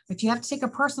day, or if you have to take a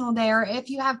personal day, or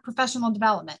if you have professional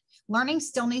development. Learning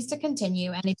still needs to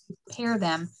continue, and if you prepare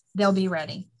them, they'll be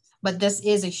ready. But this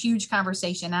is a huge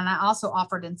conversation, and I also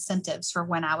offered incentives for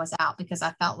when I was out, because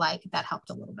I felt like that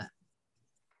helped a little bit.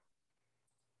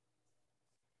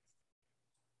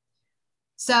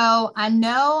 So I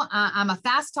know I'm a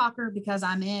fast talker because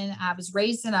I was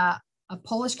raised in a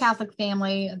Polish Catholic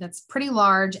family that's pretty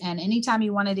large, and anytime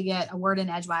you wanted to get a word in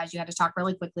edgewise, you had to talk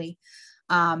really quickly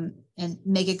and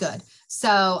make it good.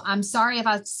 So I'm sorry if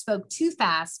I spoke too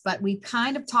fast, but we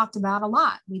kind of talked about a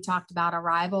lot. We talked about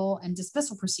arrival and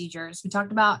dismissal procedures. We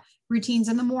talked about routines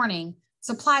in the morning,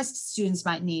 supplies students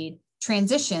might need,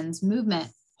 transitions, movement,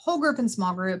 whole group and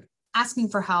small group, asking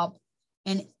for help,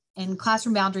 and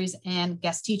classroom boundaries and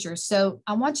guest teachers. So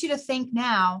I want you to think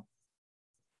now,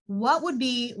 what would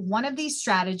be one of these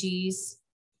strategies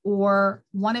or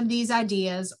one of these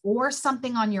ideas or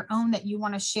something on your own that you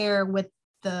want to share with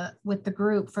the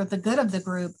group for the good of the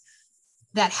group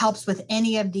that helps with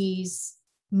any of these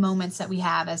moments that we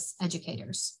have as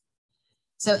educators?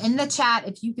 So in the chat,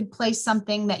 if you could place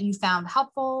something that you found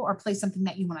helpful, or place something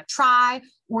that you want to try,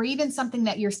 or even something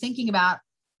that you're thinking about.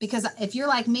 Because if you're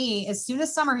like me, as soon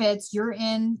as summer hits, you're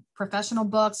in professional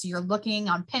books, you're looking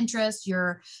on Pinterest,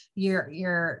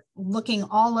 you're looking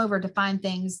all over to find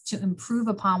things to improve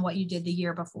upon what you did the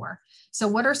year before. So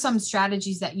what are some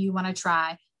strategies that you want to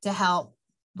try to help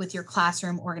with your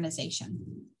classroom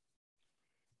organization?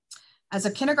 As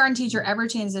a kindergarten teacher, every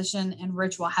transition and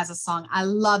ritual has a song. I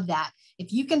love that.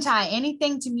 If you can tie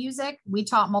anything to music, we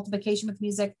taught multiplication with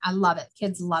music. I love it.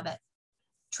 Kids love it.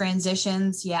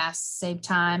 Transitions, yes, save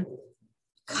time.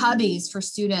 Cubbies for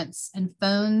students and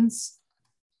phones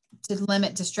to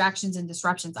limit distractions and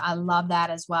disruptions. I love that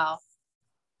as well.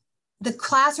 The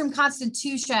classroom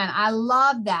constitution, I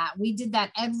love that. We did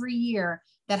that every year.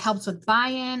 That helps with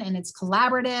buy-in, and it's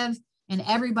collaborative, and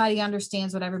everybody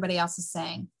understands what everybody else is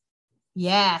saying.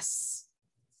 Yes.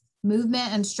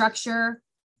 Movement and structure.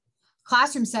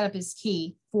 Classroom setup is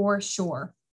key for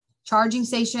sure. Charging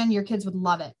station, your kids would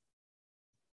love it.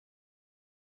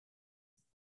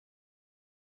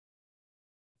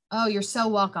 Oh, you're so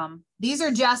welcome. These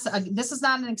are just, this is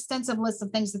not an extensive list of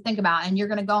things to think about. And you're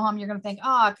going to go home, you're going to think, oh,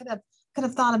 I could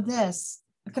have thought of this.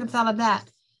 I could have thought of that.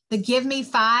 The Give Me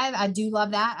 5, I do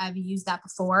love that. I've used that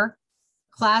before.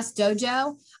 Class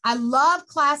Dojo. I love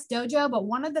Class Dojo, but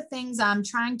one of the things I'm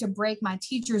trying to break my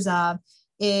teachers of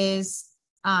is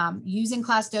using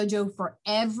Class Dojo for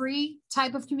every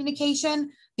type of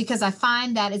communication, because I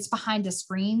find that it's behind a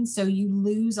screen. So you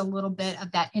lose a little bit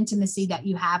of that intimacy that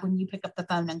you have when you pick up the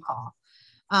phone and call.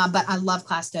 But I love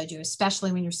Class Dojo,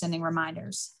 especially when you're sending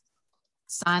reminders.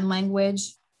 Sign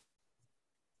language.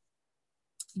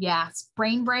 Yeah,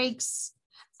 brain breaks.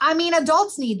 I mean,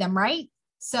 adults need them, right?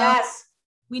 So Yes.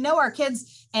 we know our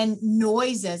kids, and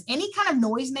noises, any kind of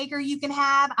noisemaker you can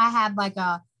have. I had like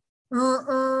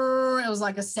it was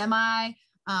like a semi,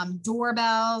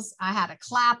 doorbells. I had a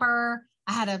clapper.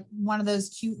 I had one of those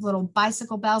cute little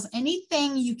bicycle bells.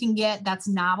 Anything you can get that's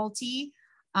novelty,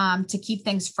 to keep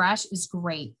things fresh is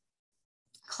great.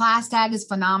 Class tag is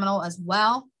phenomenal as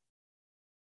well.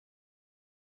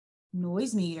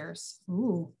 Noise meters.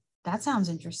 Ooh, that sounds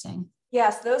interesting.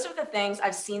 Yes, those are the things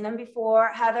I've seen them before,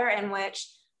 Heather, in which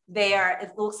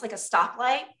it looks like a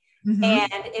stoplight. Mm-hmm.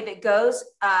 And if it goes,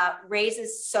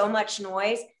 raises so much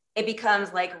noise, it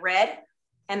becomes like red,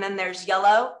 and then there's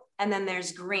yellow, and then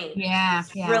there's green. Yeah.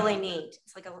 Really neat.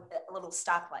 It's like a little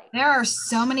stoplight. There are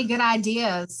so many good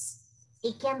ideas.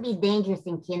 It can be dangerous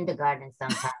in kindergarten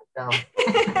sometimes, though.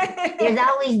 There's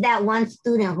always that one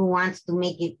student who wants to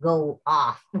make it go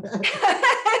off.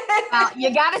 Well,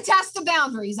 you got to test the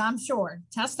boundaries, I'm sure.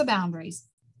 Test the boundaries.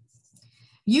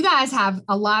 You guys have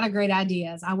a lot of great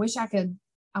ideas. I wish I could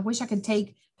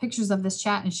take pictures of this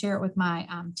chat and share it with my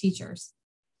teachers.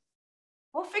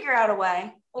 We'll figure out a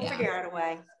way. Figure out a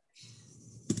way.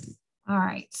 All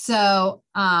right. So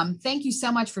thank you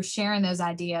so much for sharing those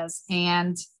ideas.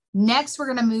 And next, we're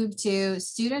going to move to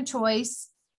student choice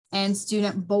and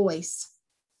student voice.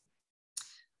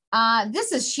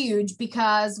 This is huge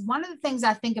because one of the things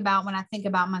I think about when I think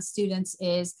about my students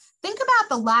is think about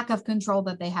the lack of control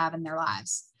that they have in their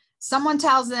lives. Someone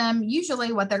tells them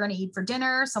usually what they're going to eat for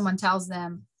dinner. Someone tells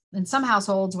them in some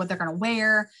households what they're going to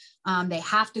wear. They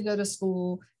have to go to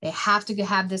school. They have to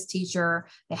have this teacher.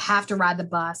 They have to ride the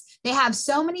bus. They have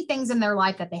so many things in their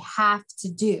life that they have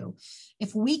to do.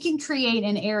 If we can create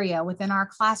an area within our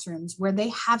classrooms where they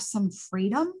have some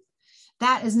freedom,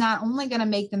 that is not only going to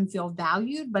make them feel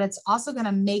valued, but it's also going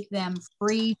to make them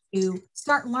free to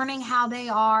start learning how they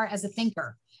are as a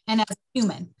thinker and as a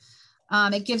human.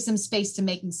 It gives them space to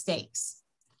make mistakes.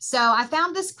 So I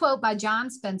found this quote by John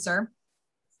Spencer,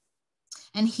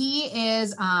 and he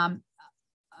is a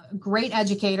great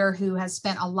educator who has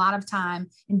spent a lot of time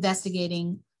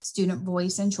investigating student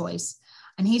voice and choice.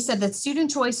 And he said that student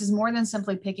choice is more than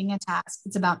simply picking a task.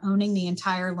 It's about owning the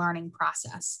entire learning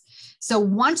process. So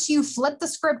once you flip the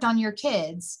script on your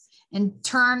kids and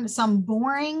turn some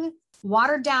boring,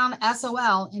 watered down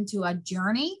SOL into a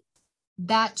journey,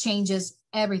 that changes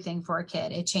everything for a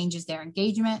kid. It changes their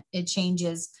engagement. It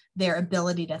changes their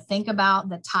ability to think about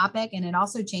the topic, and it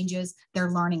also changes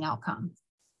their learning outcome.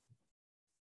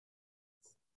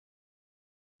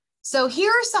 So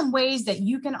here are some ways that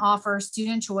you can offer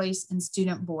student choice and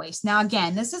student voice. Now,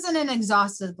 again, this isn't an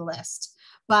exhaustive list,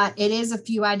 but it is a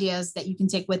few ideas that you can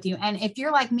take with you. And if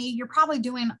you're like me, you're probably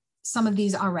doing some of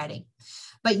these already,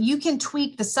 but you can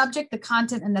tweak the subject, the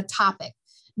content, and the topic.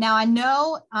 Now, I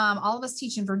know all of us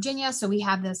teach in Virginia, so we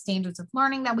have the standards of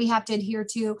learning that we have to adhere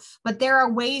to, but there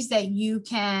are ways that you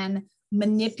can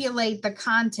manipulate the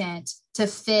content to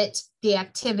fit the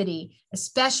activity,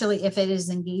 especially if it is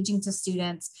engaging to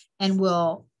students and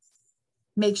will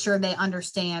make sure they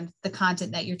understand the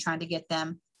content that you're trying to get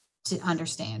them to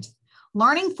understand.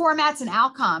 Learning formats and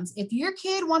outcomes. If your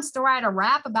kid wants to write a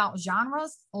rap about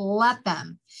genres, let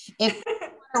them. If you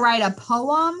want to write a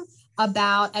poem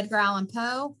about Edgar Allan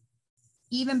Poe,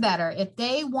 even better. If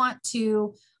they want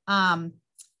to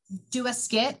do a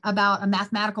skit about a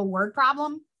mathematical word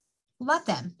problem, let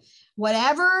them.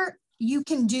 Whatever you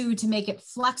can do to make it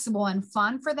flexible and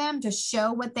fun for them to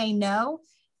show what they know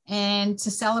and to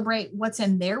celebrate what's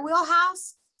in their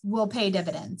wheelhouse will pay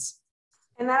dividends.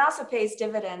 And that also pays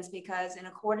dividends because in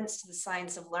accordance to the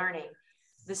science of learning,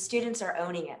 the students are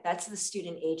owning it. That's the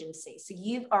student agency. So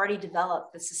you've already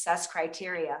developed the success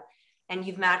criteria and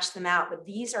you've matched them out, but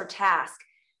these are tasks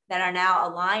that are now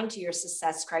aligned to your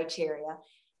success criteria.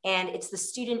 And it's the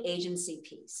student agency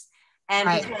piece. And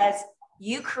right. Because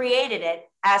you created it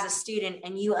as a student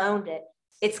and you owned it,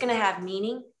 it's going to have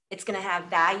meaning, it's going to have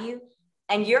value,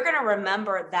 and you're going to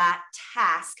remember that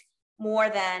task more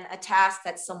than a task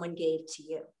that someone gave to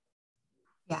you.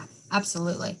 Yeah,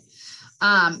 absolutely.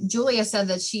 Julia said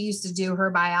that she used to do her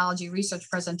biology research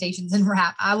presentations in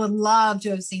rap. I would love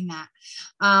to have seen that.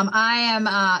 I am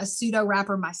a pseudo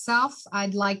rapper myself.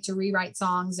 I'd like to rewrite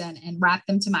songs and rap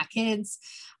them to my kids,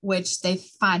 which they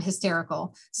find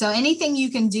hysterical. So anything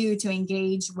you can do to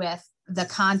engage with the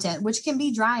content, which can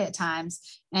be dry at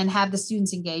times, and have the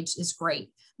students engaged is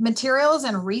great. Materials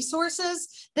and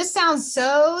resources. This sounds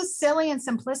so silly and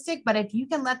simplistic, but if you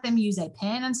can let them use a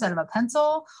pen instead of a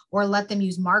pencil, or let them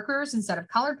use markers instead of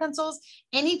colored pencils,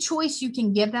 any choice you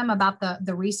can give them about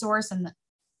the resource and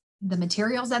the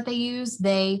materials that they use,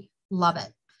 they love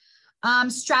it.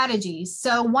 Strategies.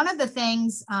 So one of the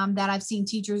things that I've seen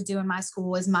teachers do in my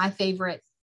school is my favorite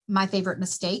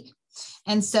mistake.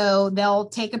 And so they'll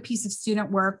take a piece of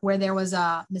student work where there was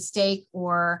a mistake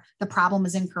or the problem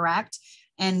is incorrect.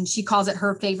 And she calls it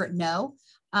her favorite no.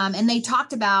 And they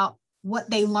talked about what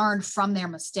they learned from their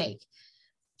mistake.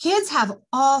 Kids have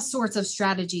all sorts of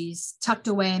strategies tucked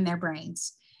away in their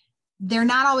brains. They're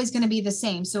not always going to be the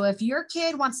same. So if your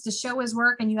kid wants to show his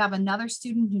work and you have another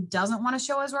student who doesn't want to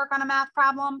show his work on a math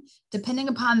problem, depending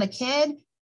upon the kid,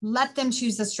 let them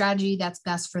choose the strategy that's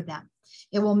best for them.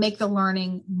 It will make the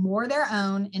learning more their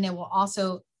own, and it will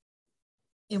also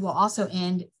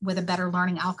end with a better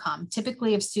learning outcome.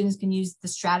 Typically, if students can use the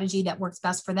strategy that works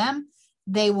best for them,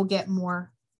 they will get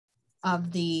more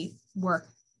of the work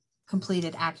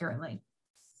completed accurately.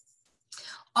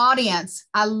 Audience.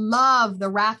 I love the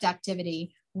raft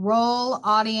activity. Role,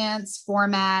 audience,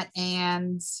 format,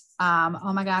 and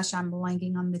oh my gosh, I'm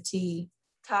blanking on the T.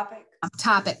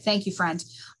 Topic. Thank you, friend.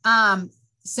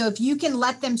 So if you can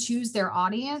let them choose their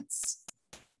audience,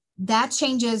 that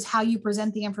changes how you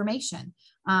present the information.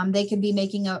 They could be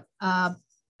making a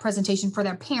presentation for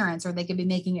their parents, or they could be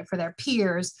making it for their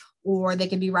peers, or they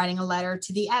could be writing a letter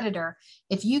to the editor.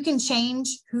 If you can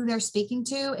change who they're speaking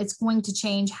to, it's going to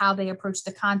change how they approach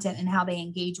the content and how they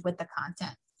engage with the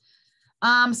content.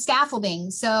 Scaffolding.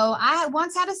 So I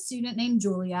once had a student named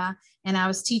Julia, and I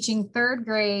was teaching third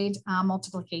grade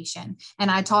multiplication, and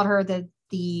I taught her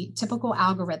the typical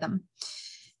algorithm,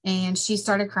 and she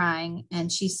started crying,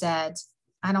 and she said,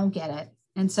 I don't get it.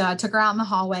 And so I took her out in the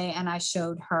hallway and I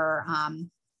showed her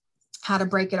how to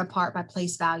break it apart by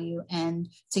place value and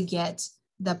to get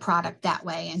the product that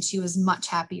way. And she was much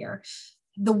happier.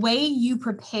 The way you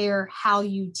prepare how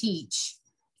you teach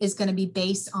is going to be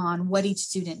based on what each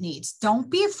student needs.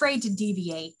 Don't be afraid to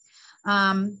deviate.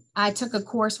 I took a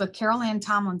course with Carol Ann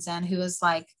Tomlinson, who is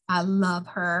like, I love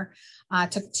her. I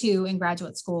took 2 in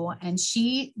graduate school, and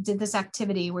she did this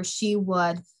activity where she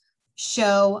would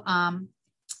show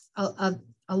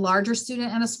a larger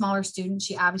student and a smaller student.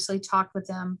 She obviously talked with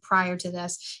them prior to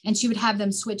this, and she would have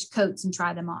them switch coats and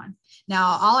try them on.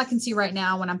 Now, all I can see right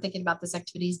now when I'm thinking about this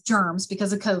activity is germs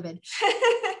because of COVID.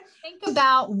 Think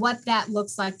about what that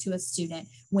looks like to a student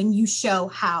when you show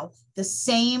how the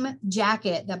same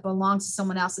jacket that belongs to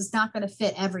someone else is not going to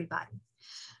fit everybody.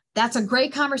 That's a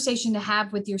great conversation to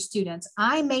have with your students.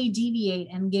 I may deviate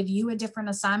and give you a different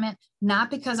assignment,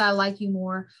 not because I like you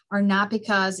more or not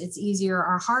because it's easier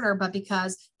or harder, but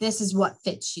because this is what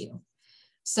fits you.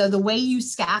 So the way you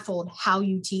scaffold how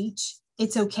you teach,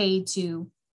 it's okay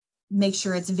to make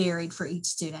sure it's varied for each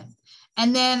student.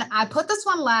 And then I put this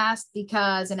one last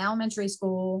because in elementary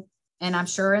school, and I'm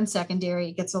sure in secondary,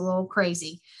 it gets a little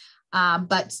crazy,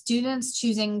 but students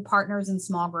choosing partners in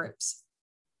small groups.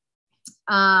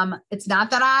 It's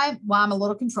not that I'm a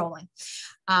little controlling,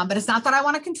 but it's not that I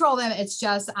want to control them. It's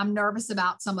just, I'm nervous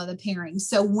about some of the pairing.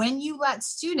 So when you let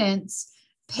students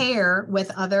pair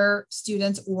with other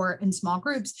students or in small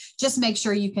groups, just make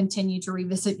sure you continue to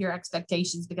revisit your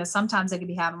expectations, because sometimes they could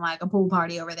be having like a pool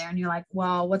party over there and you're like,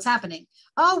 well, what's happening?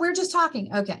 Oh, we're just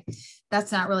talking. Okay.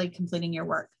 That's not really completing your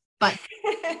work, but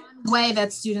one way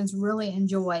that students really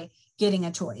enjoy getting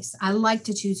a choice. I like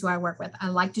to choose who I work with. I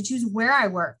like to choose where I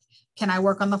work. Can I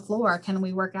work on the floor? Can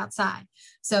we work outside?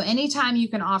 So anytime you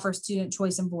can offer student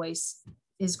choice and voice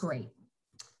is great.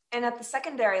 And at the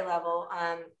secondary level,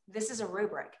 this is a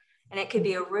rubric, and it could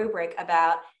be a rubric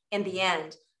about, in the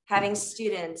end, having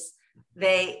students,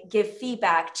 they give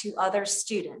feedback to other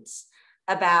students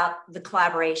about the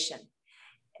collaboration.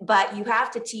 But you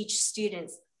have to teach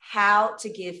students how to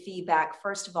give feedback,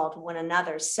 first of all, to one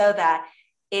another, so that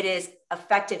it is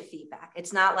effective feedback.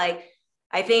 It's not like,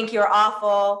 I think you're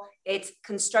awful. It's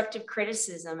constructive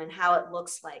criticism and how it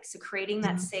looks like. So creating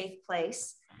that safe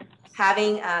place,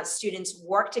 having students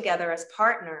work together as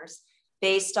partners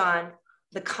based on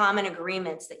the common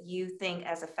agreements that you think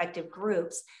as effective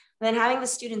groups, and then having the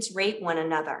students rate one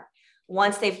another.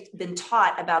 Once they've been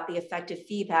taught about the effective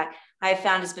feedback, I have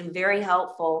found has been very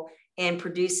helpful in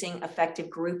producing effective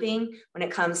grouping when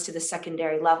it comes to the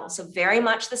secondary level. So very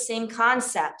much the same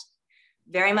concept,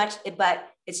 very much, but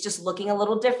it's just looking a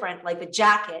little different, like the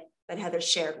jacket that Heather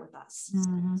shared with us.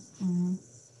 Mm-hmm, mm-hmm.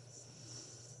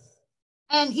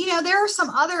 And, there are some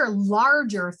other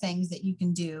larger things that you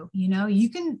can do. You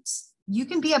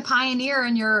can be a pioneer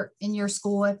in your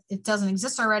school if it doesn't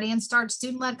exist already, and start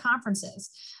student-led conferences.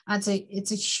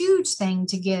 It's a huge thing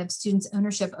to give students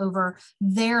ownership over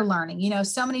their learning.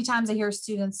 So many times I hear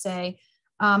students say,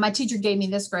 my teacher gave me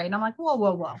this grade. And I'm like, whoa,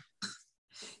 whoa, whoa.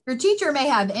 Your teacher may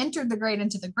have entered the grade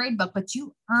into the grade book, but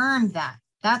you earned that.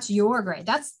 That's your grade.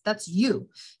 That's you.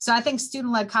 So I think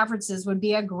student-led conferences would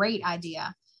be a great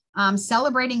idea.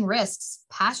 Celebrating risks,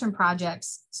 passion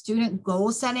projects, student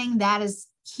goal setting, that is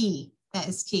key. That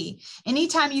is key.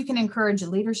 Anytime you can encourage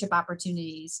leadership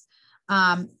opportunities,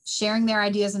 sharing their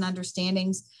ideas and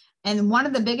understandings. And one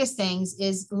of the biggest things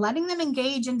is letting them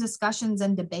engage in discussions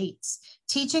and debates,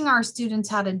 teaching our students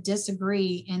how to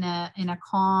disagree in a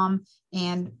calm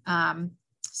and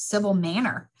civil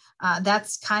manner.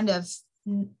 That's kind of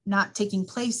not taking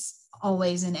place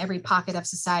always in every pocket of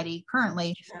society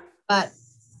currently, but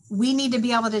we need to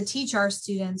be able to teach our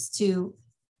students to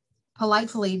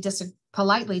politely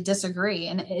disagree,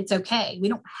 and it's okay. We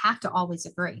don't have to always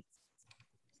agree.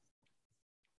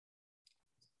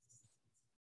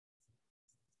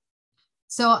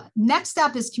 So next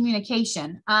up is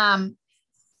communication.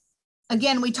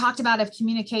 Again, we talked about if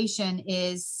communication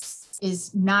is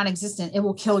non-existent, it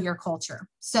will kill your culture.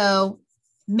 So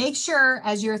make sure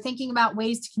as you're thinking about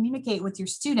ways to communicate with your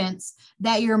students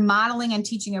that you're modeling and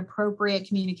teaching appropriate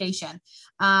communication.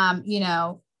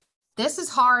 This is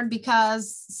hard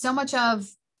because so much of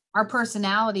our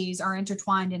personalities are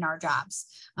intertwined in our jobs.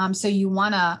 So you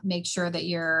want to make sure that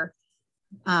you're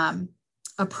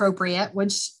appropriate,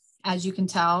 which, as you can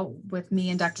tell with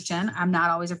me and Dr. Chen, I'm not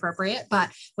always appropriate,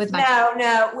 but with my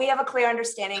no, we have a clear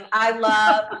understanding. I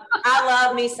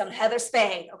love me some Heather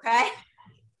Spade. Okay.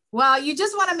 Well, you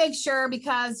just want to make sure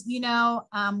because,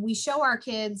 we show our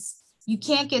kids, you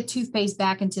can't get toothpaste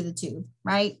back into the tube,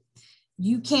 right?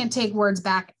 You can't take words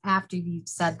back after you've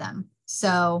said them.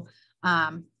 So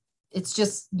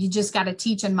you just got to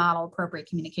teach and model appropriate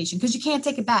communication because you can't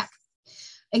take it back.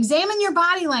 Examine your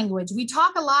body language. We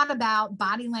talk a lot about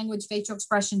body language, facial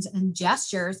expressions, and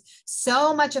gestures.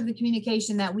 So much of the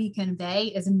communication that we convey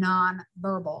is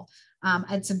nonverbal.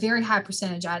 It's a very high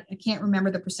percentage. I can't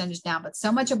remember the percentage now, but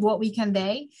so much of what we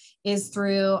convey is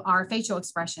through our facial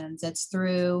expressions. It's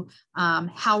through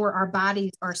how our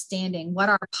bodies are standing, what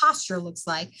our posture looks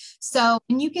like. So,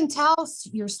 and you can tell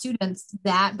your students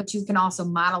that, but you can also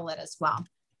model it as well.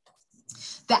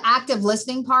 The active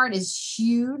listening part is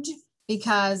huge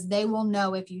because they will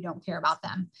know if you don't care about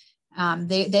them.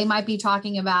 They might be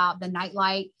talking about the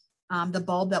nightlight, the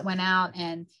bulb that went out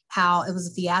and how it was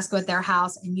a fiasco at their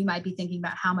house. And you might be thinking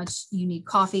about how much you need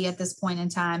coffee at this point in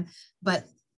time, but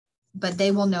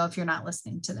they will know if you're not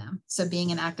listening to them. So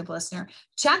being an active listener,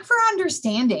 check for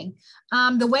understanding.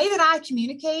 The way that I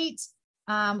communicate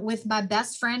with my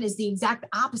best friend is the exact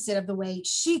opposite of the way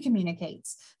she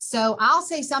communicates. So I'll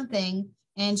say something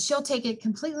and she'll take it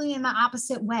completely in the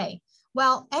opposite way.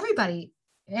 Well, everybody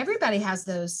has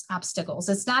those obstacles.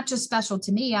 It's not just special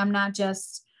to me. I'm not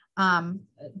just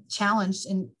challenged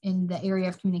in the area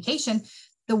of communication.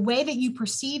 The way that you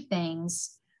perceive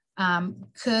things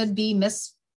could be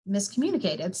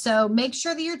miscommunicated. So make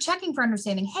sure that you're checking for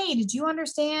understanding. Hey, did you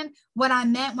understand what I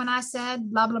meant when I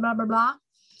said blah, blah, blah, blah, blah?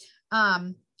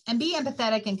 And be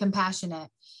empathetic and compassionate.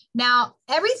 Now,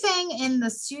 everything in the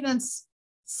students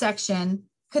section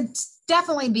could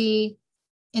definitely be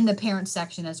in the parent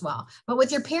section as well. But with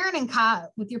your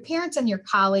with your parents and your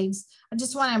colleagues, I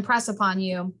just want to impress upon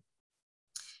you,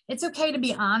 it's okay to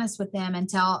be honest with them and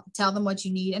tell them what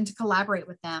you need and to collaborate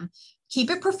with them.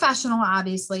 Keep it professional,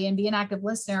 obviously, and be an active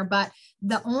listener. But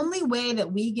the only way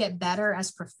that we get better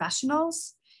as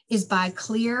professionals is by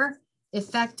clear,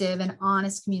 effective, and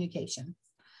honest communication.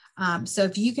 So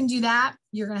if you can do that,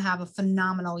 you're going to have a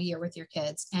phenomenal year with your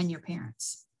kids and your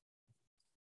parents.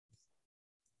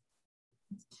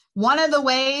 One of the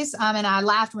ways, and I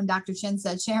laughed when Dr. Chen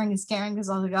said sharing is caring because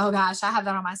I was like, oh gosh, I have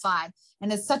that on my slide.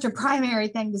 And it's such a primary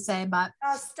thing to say, but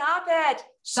oh, stop it.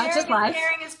 Sharing and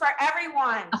caring is for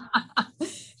everyone.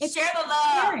 Share the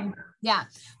love. Caring. Yeah.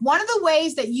 One of the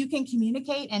ways that you can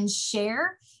communicate and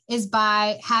share is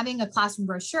by having a classroom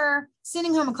brochure,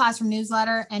 sending home a classroom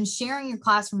newsletter, and sharing your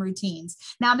classroom routines.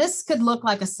 Now, this could look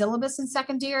like a syllabus in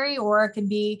secondary, or it could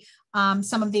be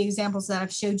some of the examples that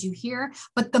I've showed you here.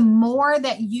 But the more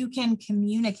that you can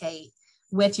communicate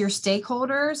with your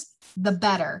stakeholders, the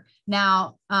better.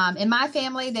 Now, in my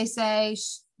family, they say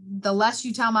the less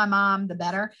you tell my mom, the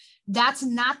better. That's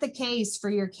not the case for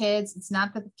your kids. It's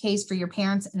not the case for your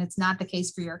parents, and it's not the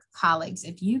case for your colleagues.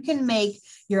 If you can make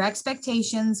your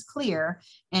expectations clear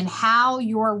and how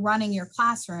you're running your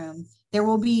classroom, there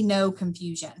will be no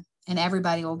confusion and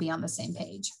everybody will be on the same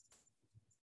page.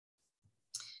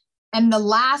 And the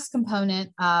last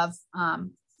component of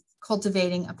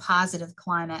cultivating a positive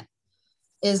climate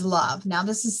is love. Now,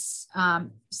 this is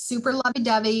super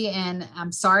lovey-dovey, and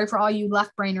I'm sorry for all you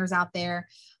left-brainers out there.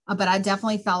 but I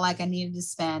definitely felt like I needed to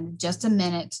spend just a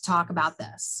minute to talk about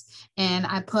this. And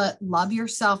I put love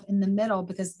yourself in the middle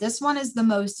because this one is the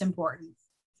most important.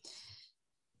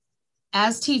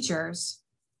 As teachers,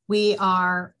 we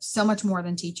are so much more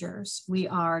than teachers. We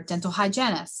are dental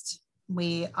hygienists.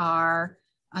 We are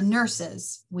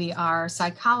nurses. We are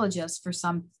psychologists for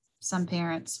some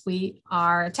parents. We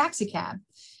are a taxi cab.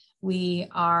 We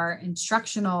are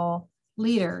instructional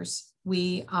leaders.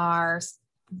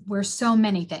 We're so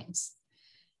many things.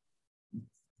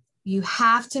 You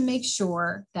have to make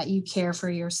sure that you care for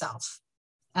yourself.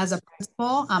 As a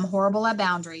principal, I'm horrible at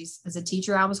boundaries. As a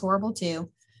teacher, I was horrible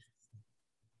too.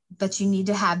 But you need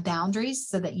to have boundaries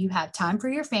so that you have time for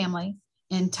your family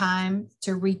and time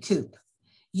to recoup.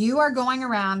 You are going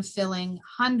around filling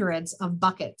hundreds of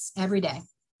buckets every day.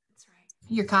 That's right.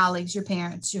 Your colleagues, your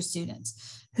parents, your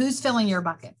students. Who's filling your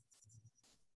bucket?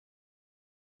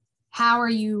 How are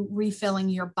you refilling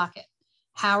your bucket?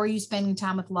 How are you spending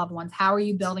time with loved ones? How are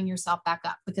you building yourself back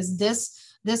up? Because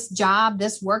this job,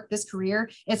 this work, this career,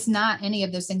 it's not any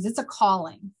of those things. It's a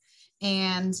calling.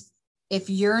 And if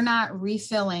you're not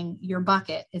refilling your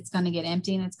bucket, it's going to get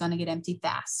empty, and it's going to get empty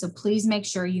fast. So please make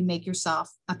sure you make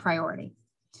yourself a priority.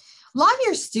 Love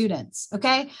your students.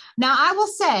 Okay. Now I will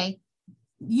say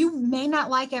you may not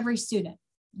like every student.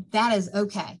 That is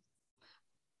okay.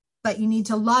 But you need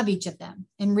to love each of them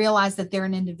and realize that they're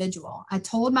an individual. I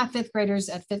told my fifth graders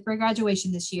at fifth grade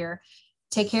graduation this year,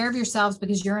 take care of yourselves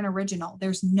because you're an original.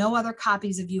 There's no other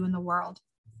copies of you in the world.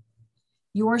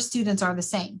 Your students are the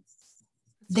same.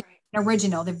 They're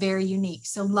original. They're very unique.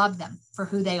 So love them for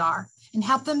who they are and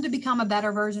help them to become a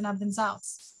better version of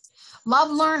themselves. Love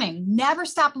learning. Never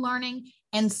stop learning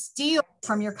and steal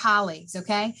from your colleagues.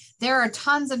 Okay. There are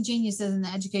tons of geniuses in the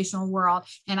educational world,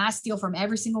 and I steal from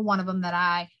every single one of them that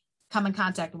I come in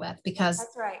contact with because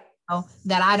that's right.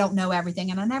 That I don't know everything,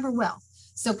 and I never will.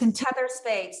 So continue. Heather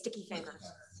Spade, sticky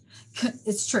fingers.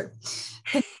 It's true.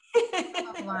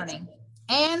 Learning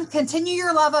and continue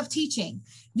your love of teaching.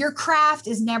 Your craft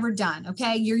is never done.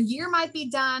 Okay. Your year might be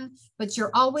done, but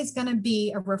you're always going to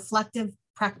be a reflective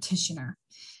practitioner.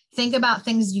 Think about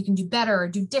things you can do better or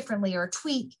do differently or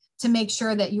tweak to make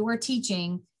sure that your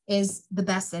teaching is the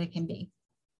best that it can be.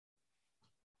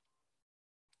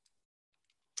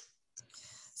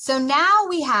 So now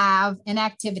we have an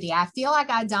activity. I feel like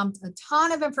I dumped a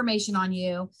ton of information on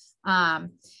you.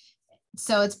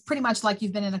 So it's pretty much like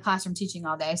you've been in a classroom teaching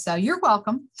all day. So you're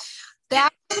welcome. The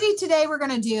activity today we're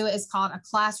going to do is called a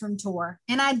classroom tour.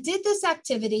 And I did this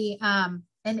activity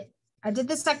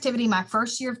my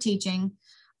first year of teaching.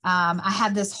 I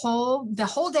had the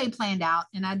whole day planned out,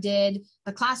 and I did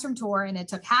the classroom tour, and it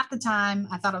took half the time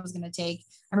I thought it was going to take.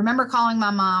 I remember calling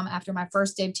my mom after my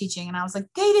first day of teaching, and I was like,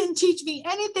 they didn't teach me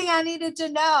anything I needed to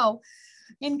know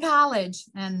in college.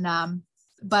 And,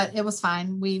 but it was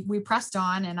fine. We pressed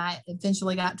on, and I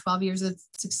eventually got 12 years of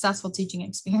successful teaching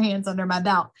experience under my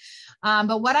belt.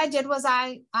 But what I did was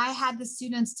I had the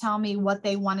students tell me what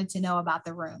they wanted to know about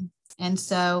the room. And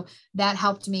so that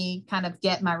helped me kind of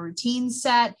get my routine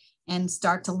set and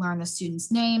start to learn the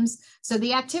students' names. So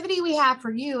the activity we have for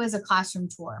you is a classroom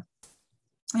tour.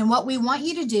 And what we want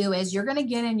you to do is you're going to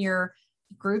get in your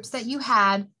groups that you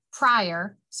had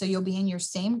prior. So you'll be in your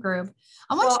same group.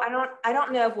 I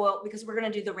don't know because we're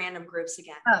going to do the random groups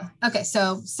again. Oh, okay.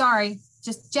 So sorry,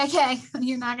 just JK,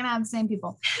 you're not going to have the same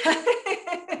people.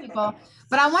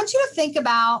 But I want you to think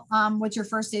about what your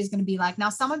first day is going to be like. Now,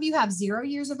 some of you have 0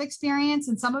 years of experience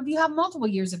and some of you have multiple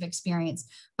years of experience,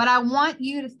 but I want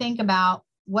you to think about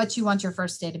what you want your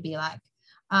first day to be like.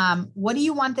 What do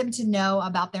you want them to know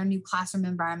about their new classroom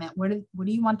environment? What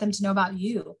do you want them to know about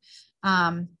you?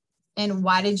 And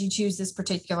why did you choose this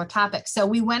particular topic? So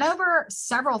we went over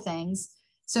several things.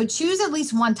 So choose at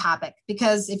least one topic,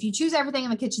 because if you choose everything in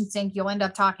the kitchen sink, you'll end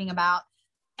up talking about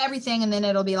everything, and then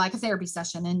it'll be like a therapy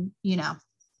session, and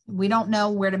we don't know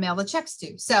where to mail the checks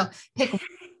to. So pick one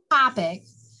topic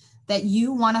that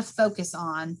you want to focus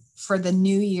on for the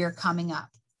new year coming up,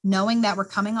 knowing that we're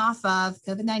coming off of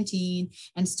COVID-19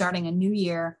 and starting a new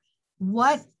year.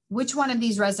 Which one of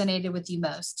these resonated with you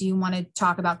most? Do you want to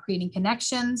talk about creating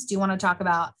connections? Do you want to talk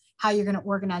about how you're going to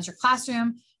organize your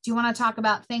classroom? Do you want to talk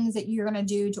about things that you're going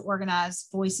to do to organize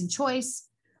voice and choice?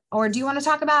 Or do you want to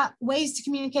talk about ways to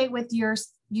communicate with your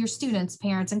students,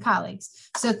 parents, and colleagues?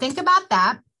 So think about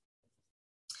that.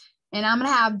 And I'm going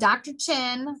to have Dr.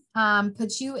 Chin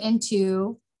put you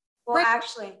into. Well,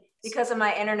 actually, because of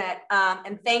my internet,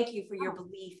 and thank you for your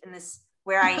belief in this,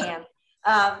 where I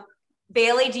am.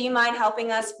 Bailey, do you mind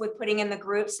helping us with putting in the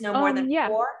groups? No more than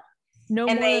 4? No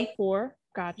more than 4.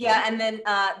 Gotcha. Yeah, and then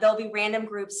there'll be random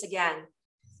groups again.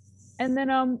 And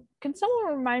then Can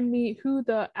someone remind me who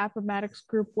the Appomattox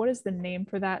group, what is the name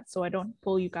for that so I don't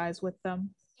pull you guys with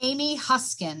them? Amy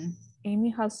Huskin.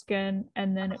 Amy Huskin,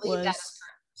 and then it was.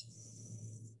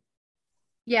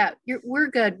 Yeah, we're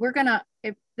good. We're gonna.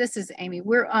 If this is Amy,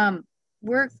 we're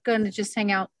gonna just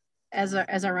hang out as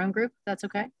our own group. That's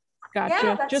okay. Gotcha.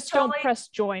 Yeah, just totally... don't press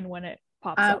join when it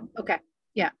pops up. Okay.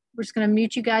 Yeah, we're just gonna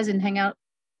mute you guys and hang out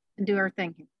and do our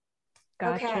thing.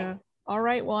 Gotcha. Okay. All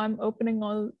right. Well, I'm opening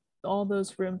all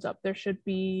those rooms up. There should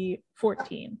be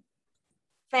 14.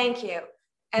 Thank you.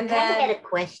 And then I had a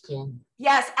question.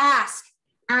 Yes, ask.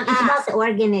 It's about the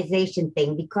organization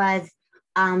thing, because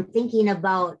thinking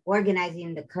about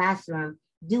organizing the classroom,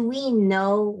 do we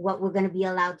know what we're going to be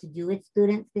allowed to do with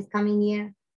students this coming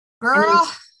year? Girl,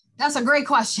 that's a great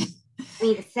question. I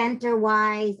mean, center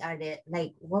wise, are there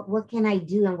like what can I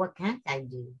do and what can't I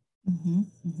do? Mm-hmm,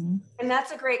 mm-hmm. And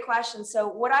that's a great question. So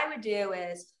what I would do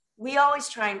is we always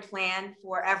try and plan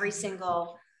for every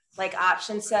single like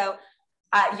option. So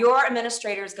your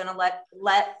administrator is going to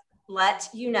let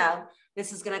you know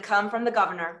this is going to come from the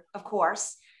governor, of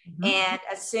course. Mm-hmm. And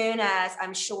as soon as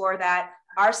I'm sure that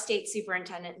our state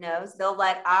superintendent knows, they'll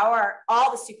let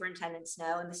all the superintendents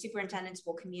know, and the superintendents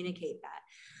will communicate that.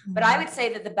 Mm-hmm. But I would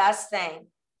say that the best thing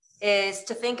is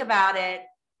to think about it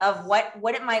of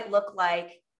what it might look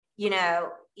like. You know,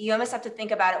 you almost have to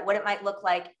think about it, what it might look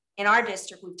like in our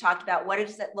district. We've talked about what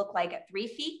does it look like at 3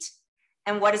 feet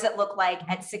and what does it look like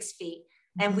at 6 feet.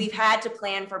 And we've had to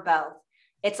plan for both.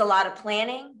 It's a lot of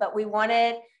planning, but we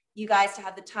wanted you guys to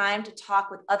have the time to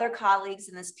talk with other colleagues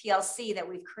in this PLC that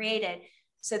we've created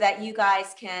so that you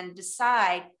guys can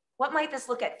decide what might this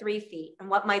look at 3 feet and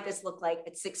what might this look like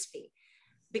at 6 feet,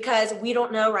 because we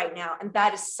don't know right now. And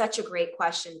that is such a great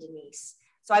question, Denise.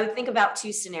 So I would think about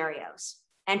 2 scenarios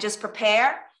and just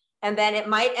prepare. And then it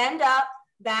might end up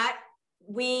that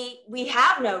we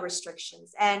have no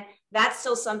restrictions, and that's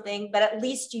still something, but at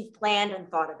least you've planned and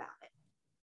thought about it.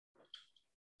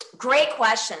 Great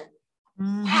question.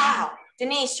 Wow,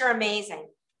 Denise, you're amazing.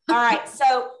 All right,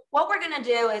 so what we're gonna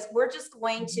do is we're just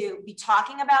going to be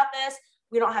talking about this.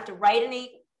 We don't have to write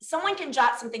someone can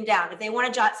jot something down if they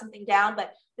wanna jot something down,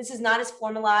 but this is not as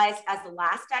formalized as the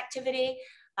last activity.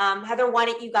 Heather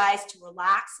wanted you guys to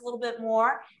relax a little bit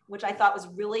more, which I thought was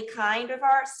really kind of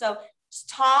her. So just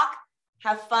talk,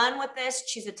 have fun with this,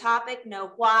 choose a topic,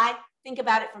 know why, think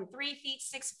about it from 3 feet,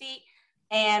 6 feet,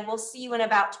 and we'll see you in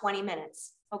about 20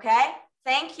 minutes, okay?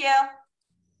 Thank you.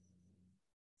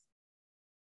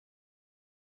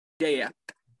 Yeah.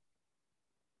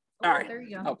 All right. There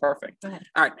you go. Oh, perfect. All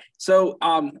right. So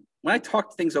when I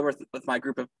talked things over with my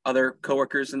group of other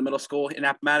coworkers in the middle school in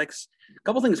Appomattox, a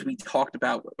couple things we talked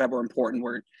about that were important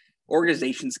were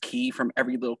organization's key from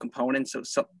every little component.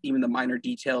 So even the minor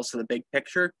details to the big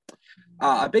picture.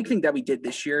 A big thing that we did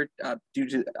this year due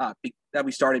to that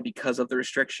we started because of the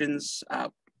restrictions,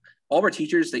 all of our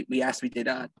teachers, we did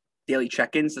daily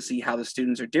check-ins to see how the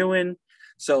students are doing.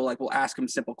 So like we'll ask them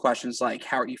simple questions like,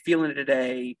 how are you feeling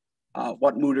today?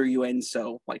 What mood are you in?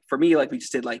 So like for me, like we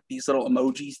just did like these little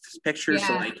emojis pictures. Yeah.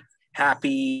 So like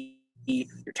happy,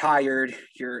 you're tired,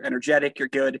 you're energetic, you're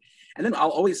good. And then I'll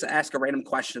always ask a random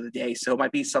question of the day. So it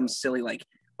might be some silly, like,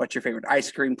 what's your favorite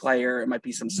ice cream player? It might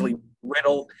be some silly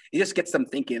riddle. It just gets them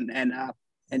thinking. And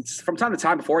from time to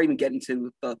time, before I even get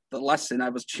into the lesson,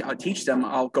 I'll teach them,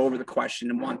 I'll go over the question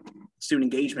and want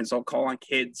student engagement. So I'll call on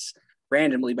kids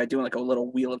randomly by doing like a little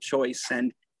wheel of choice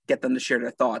and get them to share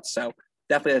their thoughts. So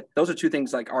definitely, those are 2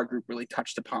 things like our group really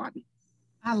touched upon.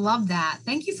 I love that.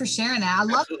 Thank you for sharing that. I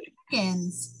love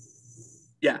check-ins.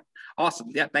 Yeah, awesome.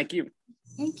 Yeah, thank you.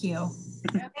 Thank you.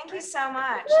 Thank you so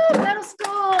much. Woo, middle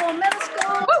school.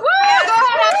 Woo-hoo,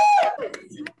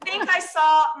 I think I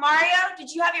saw Mario.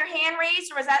 Did you have your hand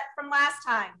raised, or was that from last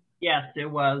time? Yes, it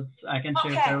was. I can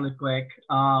share fairly quick.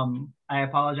 I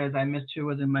apologize. I missed who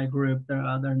was in my group,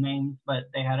 their names, but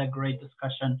they had a great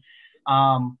discussion.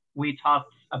 We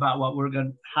talked about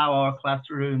how our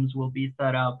classrooms will be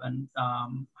set up and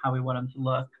how we want them to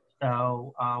look.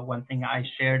 So one thing I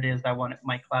shared is I wanted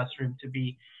my classroom to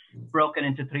be broken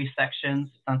into 3 sections.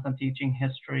 Since I'm teaching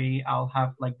history, I'll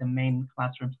have like the main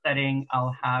classroom setting.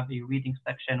 I'll have a reading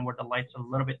section where the lights are a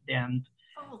little bit dimmed.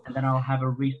 And then I'll have a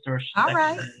research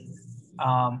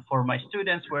section for my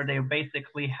students where they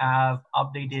basically have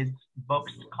updated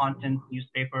books, content,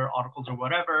 newspaper, articles, or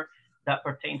whatever that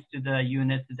pertains to the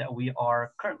units that we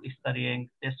are currently studying.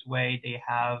 This way they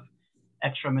have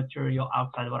extra material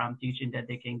outside of what I'm teaching that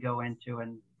they can go into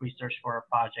and research for a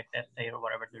project, essay, or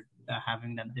whatever they're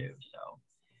having them do. So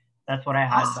that's what I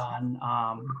had done.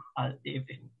 If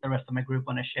the rest of my group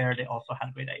want to share, they also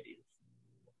had great ideas.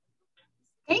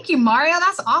 Thank you, Mario.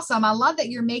 That's awesome. I love that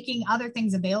you're making other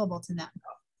things available to them.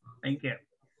 Thank you.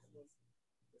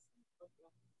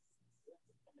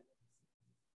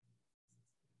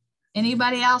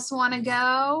 Anybody else want to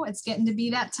go? It's getting to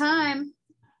be that time.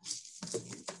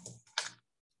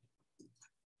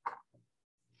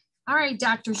 All right,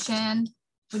 Dr. Shin,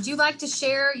 would you like to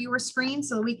share your screen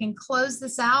so we can close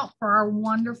this out for our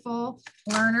wonderful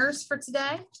learners for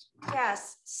today?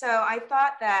 Yes. So I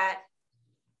thought that,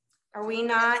 are we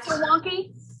not? Still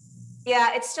wonky?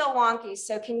 Yeah, it's still wonky.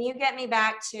 So can you get me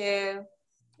back to?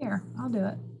 Here, I'll do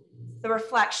it. The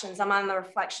reflections. I'm on the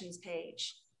reflections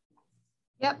page.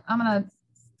 Yep, I'm going to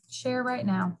share right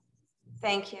now.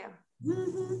 Thank you.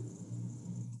 Mm-hmm.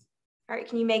 All right,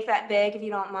 can you make that big if you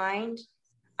don't mind?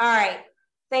 All right,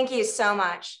 thank you so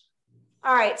much.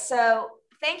 All right, so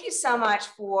thank you so much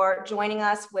for joining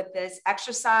us with this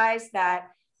exercise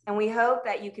and we hope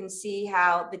that you can see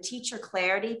how the teacher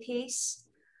clarity piece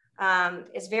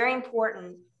is very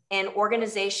important in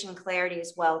organization clarity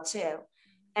as well too.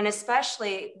 And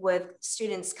especially with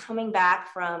students coming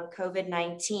back from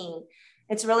COVID-19,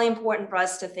 it's really important for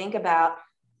us to think about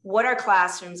what our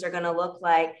classrooms are going to look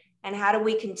like and how do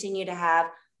we continue to have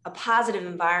a positive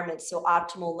environment so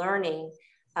optimal learning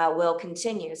will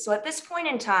continue. So at this point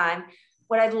in time,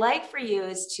 what I'd like for you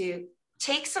is to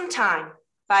take some time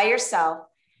by yourself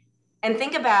and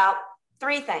think about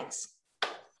three things.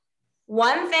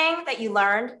 One thing that you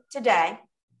learned today,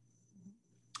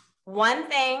 one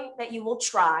thing that you will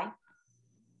try,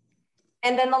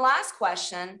 and then the last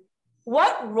question,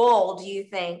 what role do you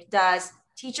think does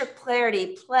teacher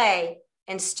clarity play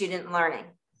in student learning?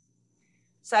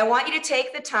 So I want you to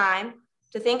take the time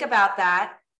to think about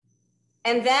that.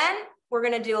 And then we're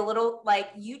going to do a little, like,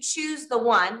 you choose the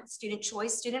one, student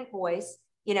choice, student voice,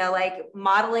 you know, like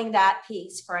modeling that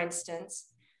piece, for instance.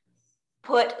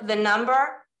 Put the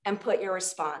number and put your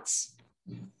response.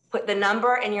 Put the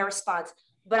number and your response.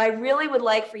 But I really would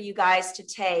like for you guys to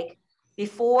take,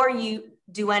 before you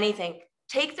do anything,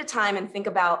 take the time and think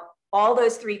about all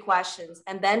those three questions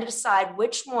and then decide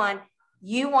which one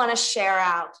you want to share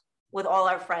out with all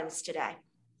our friends today.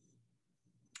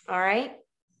 All right.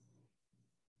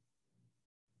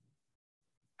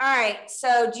 All right.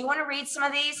 So do you want to read some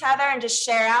of these, Heather, and just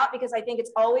share out? Because I think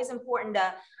it's always important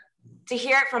to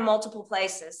hear it from multiple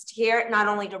places, to hear it, not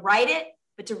only to write it,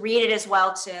 but to read it as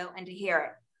well too, and to hear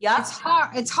it. Yeah. It's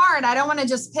hard. It's hard. I don't want to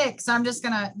just pick. So I'm just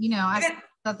going to, you know, I start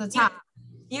at the top.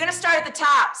 You're going to start at the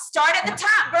top. Start at the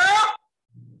top, girl.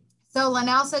 So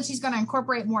Linnell said she's going to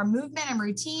incorporate more movement and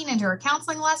routine into her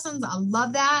counseling lessons. I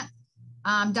love that.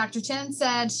 Dr. Chen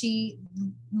said she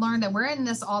learned that we're in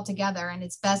this all together and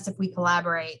it's best if we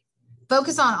collaborate.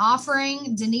 Focus on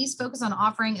offering, Denise, focus on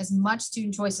offering as much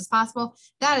student choice as possible.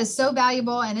 That is so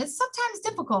valuable and it's sometimes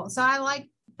difficult. So I like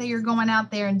that you're going out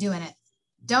there and doing it.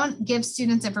 Don't give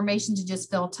students information to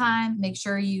just fill time. Make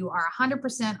sure you are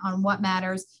 100% on what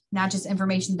matters, not just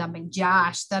information dumping.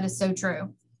 Josh, that is so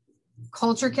true.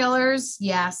 Culture killers.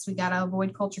 Yes, we got to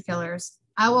avoid culture killers.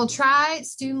 I will try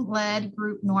student-led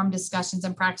group norm discussions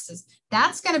and practices.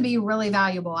 That's going to be really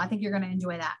valuable. I think you're going to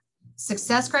enjoy that.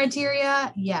 Success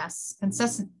criteria. Yes.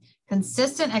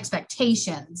 Consistent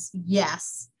expectations.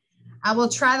 Yes. I will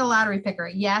try the lottery picker.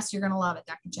 Yes, you're going to love it,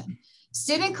 Dr. Jen.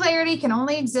 Student clarity can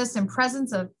only exist in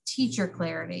presence of teacher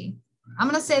clarity. I'm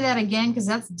going to say that again because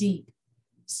that's deep.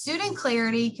 Student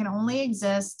clarity can only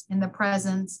exist in the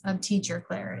presence of teacher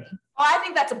clarity. Oh, I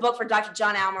think that's a book for Dr.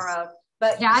 John Almaroad,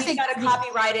 but yeah, I think got to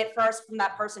copyright it first from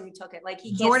that person who took it. Like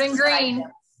he Jordan Green.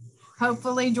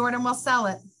 Hopefully Jordan will sell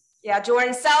it. Yeah,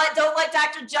 Jordan, sell it. Don't let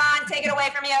Dr. John take it away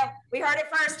from you. We heard it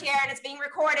first here and it's being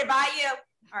recorded by you.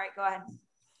 All right, go ahead.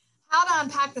 How to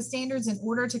unpack the standards in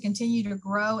order to continue to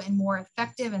grow in more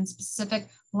effective and specific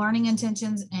learning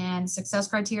intentions and success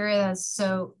criteria. That's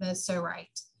so right.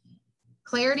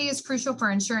 Clarity is crucial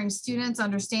for ensuring students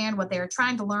understand what they are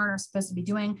trying to learn or supposed to be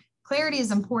doing. Clarity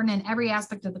is important in every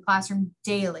aspect of the classroom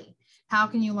daily. How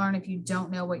can you learn if you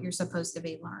don't know what you're supposed to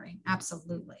be learning?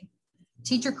 Absolutely.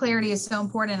 Teacher clarity is so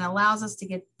important and allows us to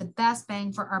get the best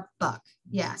bang for our buck.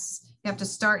 Yes. You have to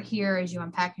start here as you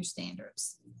unpack your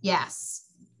standards. Yes.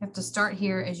 You have to start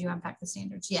here as you unpack the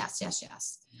standards. Yes, yes,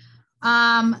 yes.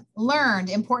 Learned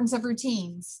importance of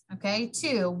routines. Okay.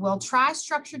 2, we'll try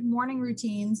structured morning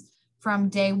routines from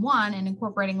day 1 and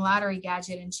incorporating lottery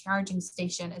gadget and charging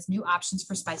station as new options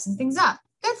for spicing things up.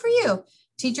 Good for you.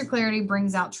 Teacher clarity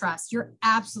brings out trust. You're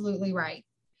absolutely right.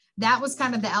 That was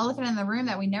kind of the elephant in the room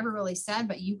that we never really said,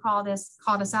 but you called us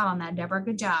out on that, Deborah.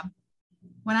 Good job.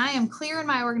 When I am clear in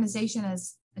my organization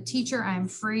as a teacher, I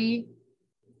have free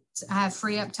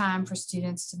up time for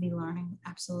students to be learning.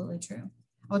 Absolutely true.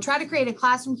 I will try to create a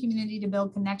classroom community to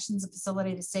build connections and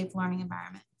facilitate a safe learning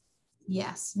environment.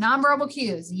 Yes. Nonverbal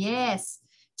cues. Yes.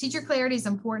 Teacher clarity is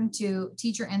important to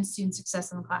teacher and student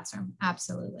success in the classroom.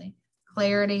 Absolutely.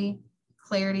 Clarity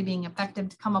being effective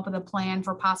to come up with a plan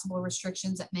for possible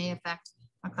restrictions that may affect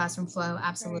a classroom flow.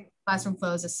 Absolutely. Right. Classroom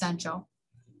flow is essential.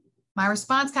 My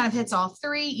response kind of hits all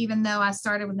three, even though I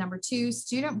started with number 2.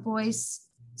 Student voice,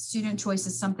 student choice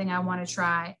is something I want to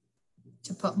try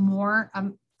to put more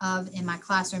of in my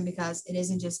classroom, because it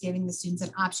isn't just giving the students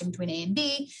an option between A and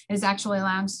B, it is actually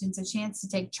allowing students a chance to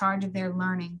take charge of their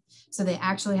learning, so they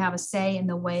actually have a say in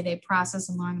the way they process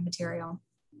and learn the material.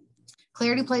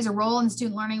 Clarity plays a role in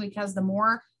student learning, because the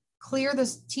more clear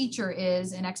the teacher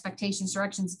is in expectations,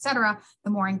 directions, etc., the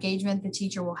more engagement the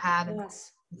teacher will have.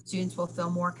 Yes. And students will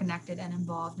feel more connected and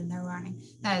involved in their learning.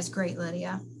 That is great,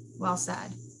 Lydia. Well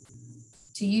said.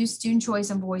 To use student choice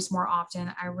and voice more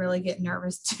often. I really get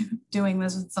nervous doing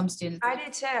this with some students. I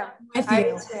do too. I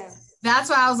do too. That's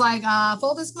why I was like,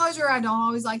 full disclosure, I don't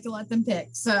always like to let them pick.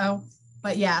 So,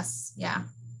 but yes, yeah.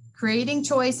 Creating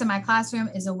choice in my classroom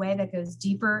is a way that goes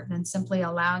deeper than simply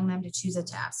allowing them to choose a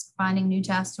task. Finding new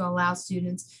tasks to allow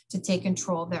students to take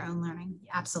control of their own learning.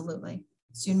 Absolutely.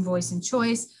 Student voice and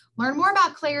choice. Learn more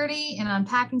about clarity and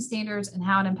unpacking standards and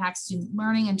how it impacts student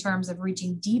learning in terms of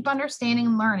reaching deep understanding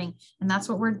and learning. And that's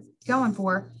what we're going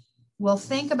for. We'll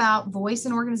think about voice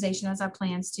and organization as I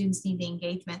plan. Students need the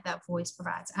engagement that voice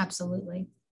provides. Absolutely.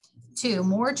 2,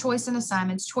 more choice in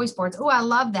assignments, choice boards. Oh, I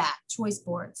love that. Choice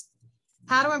boards.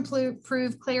 How to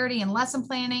improve clarity in lesson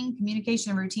planning,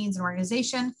 communication and routines and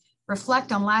organization.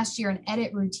 Reflect on last year and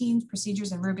edit routines,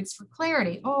 procedures, and rubrics for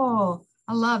clarity. Oh,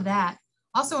 I love that.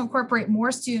 Also incorporate more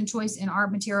student choice in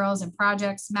art materials and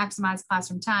projects, maximize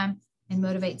classroom time, and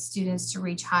motivate students to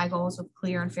reach high goals with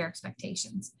clear and fair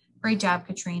expectations. Great job,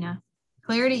 Katrina.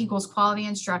 Clarity equals quality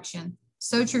instruction.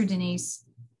 So true, Denise.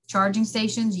 Charging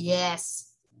stations,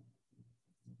 yes.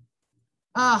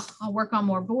 Oh, I'll work on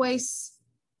more voice.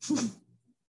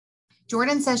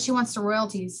 Jordan says she wants the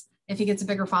royalties if he gets a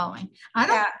bigger following.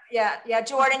 Yeah.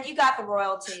 Jordan, you got the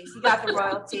royalties. You got the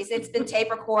royalties. It's been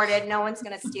tape recorded. No one's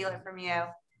going to steal it from you.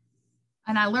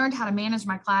 And I learned how to manage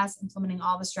my class, implementing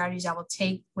all the strategies I will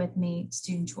take with me,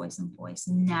 student choice and voice.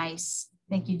 Nice.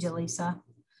 Thank you, Jaleesa.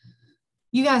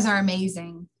 You guys are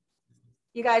amazing.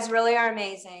 You guys really are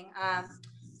amazing.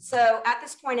 So at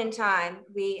this point in time,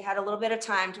 we had a little bit of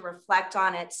time to reflect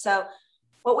on it. So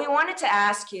what we wanted to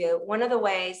ask you, one of the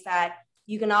ways that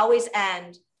you can always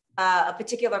end a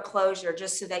particular closure,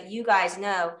 just so that you guys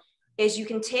know, is you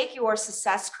can take your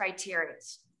success criteria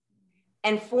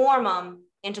and form them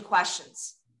into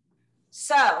questions.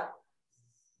 So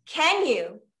can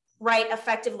you write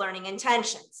effective learning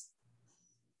intentions?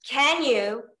 Can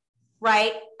you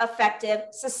write effective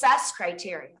success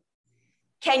criteria?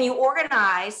 Can you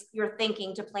organize your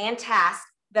thinking to plan tasks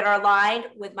that are aligned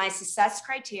with my success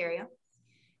criteria?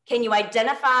 Can you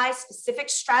identify specific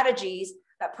strategies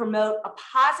that promote a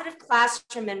positive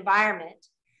classroom environment?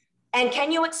 And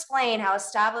can you explain how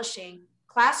establishing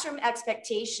classroom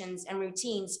expectations and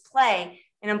routines play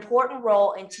an important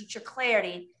role in teacher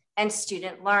clarity and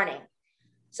student learning?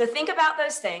 So think about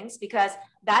those things, because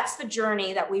that's the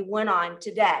journey that we went on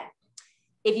today.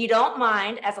 If you don't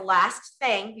mind, as a last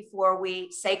thing before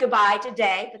we say goodbye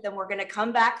today, but then we're going to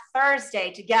come back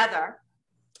Thursday together,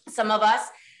 some of us,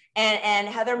 and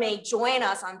Heather may join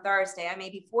us on Thursday. I may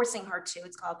be forcing her to.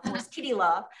 It's called Force Kitty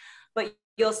Love. But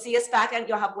you'll see us back, and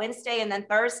you'll have Wednesday and then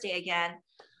Thursday again.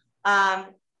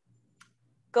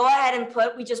 Go ahead and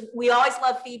we always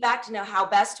love feedback to know how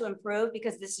best to improve,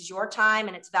 because this is your time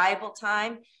and it's valuable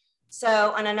time.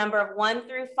 So on a number of 1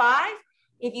 through 5,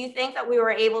 if you think that we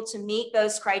were able to meet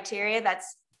those criteria,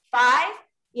 that's 5.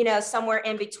 Somewhere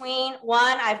in between. 1,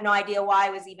 I have no idea why I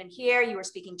was even here. You were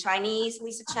speaking Chinese,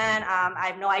 Lisa Chen. I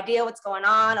have no idea what's going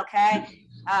on. Okay.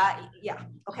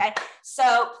 Okay.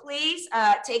 So please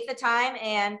take the time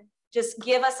and just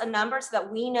give us a number so that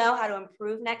we know how to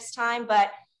improve next time.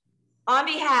 But on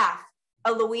behalf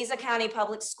of Louisa County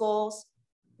Public Schools,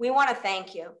 we want to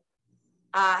thank you.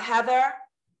 Heather,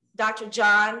 Dr.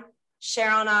 John,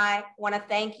 Cheryl, and I want to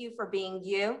thank you for being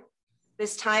you.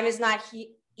 This time is not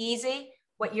easy.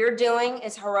 What you're doing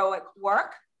is heroic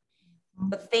work.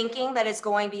 The thinking that is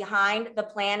going behind the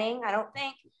planning, I don't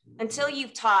think, until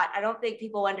you've taught, I don't think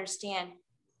people understand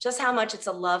just how much it's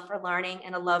a love for learning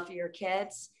and a love for your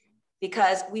kids,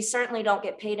 because we certainly don't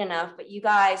get paid enough, but you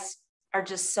guys are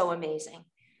just so amazing.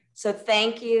 So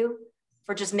thank you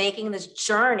for just making this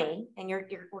journey, and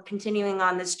we're continuing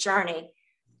on this journey,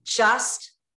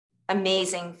 just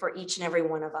amazing for each and every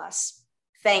one of us.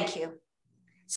 Thank you.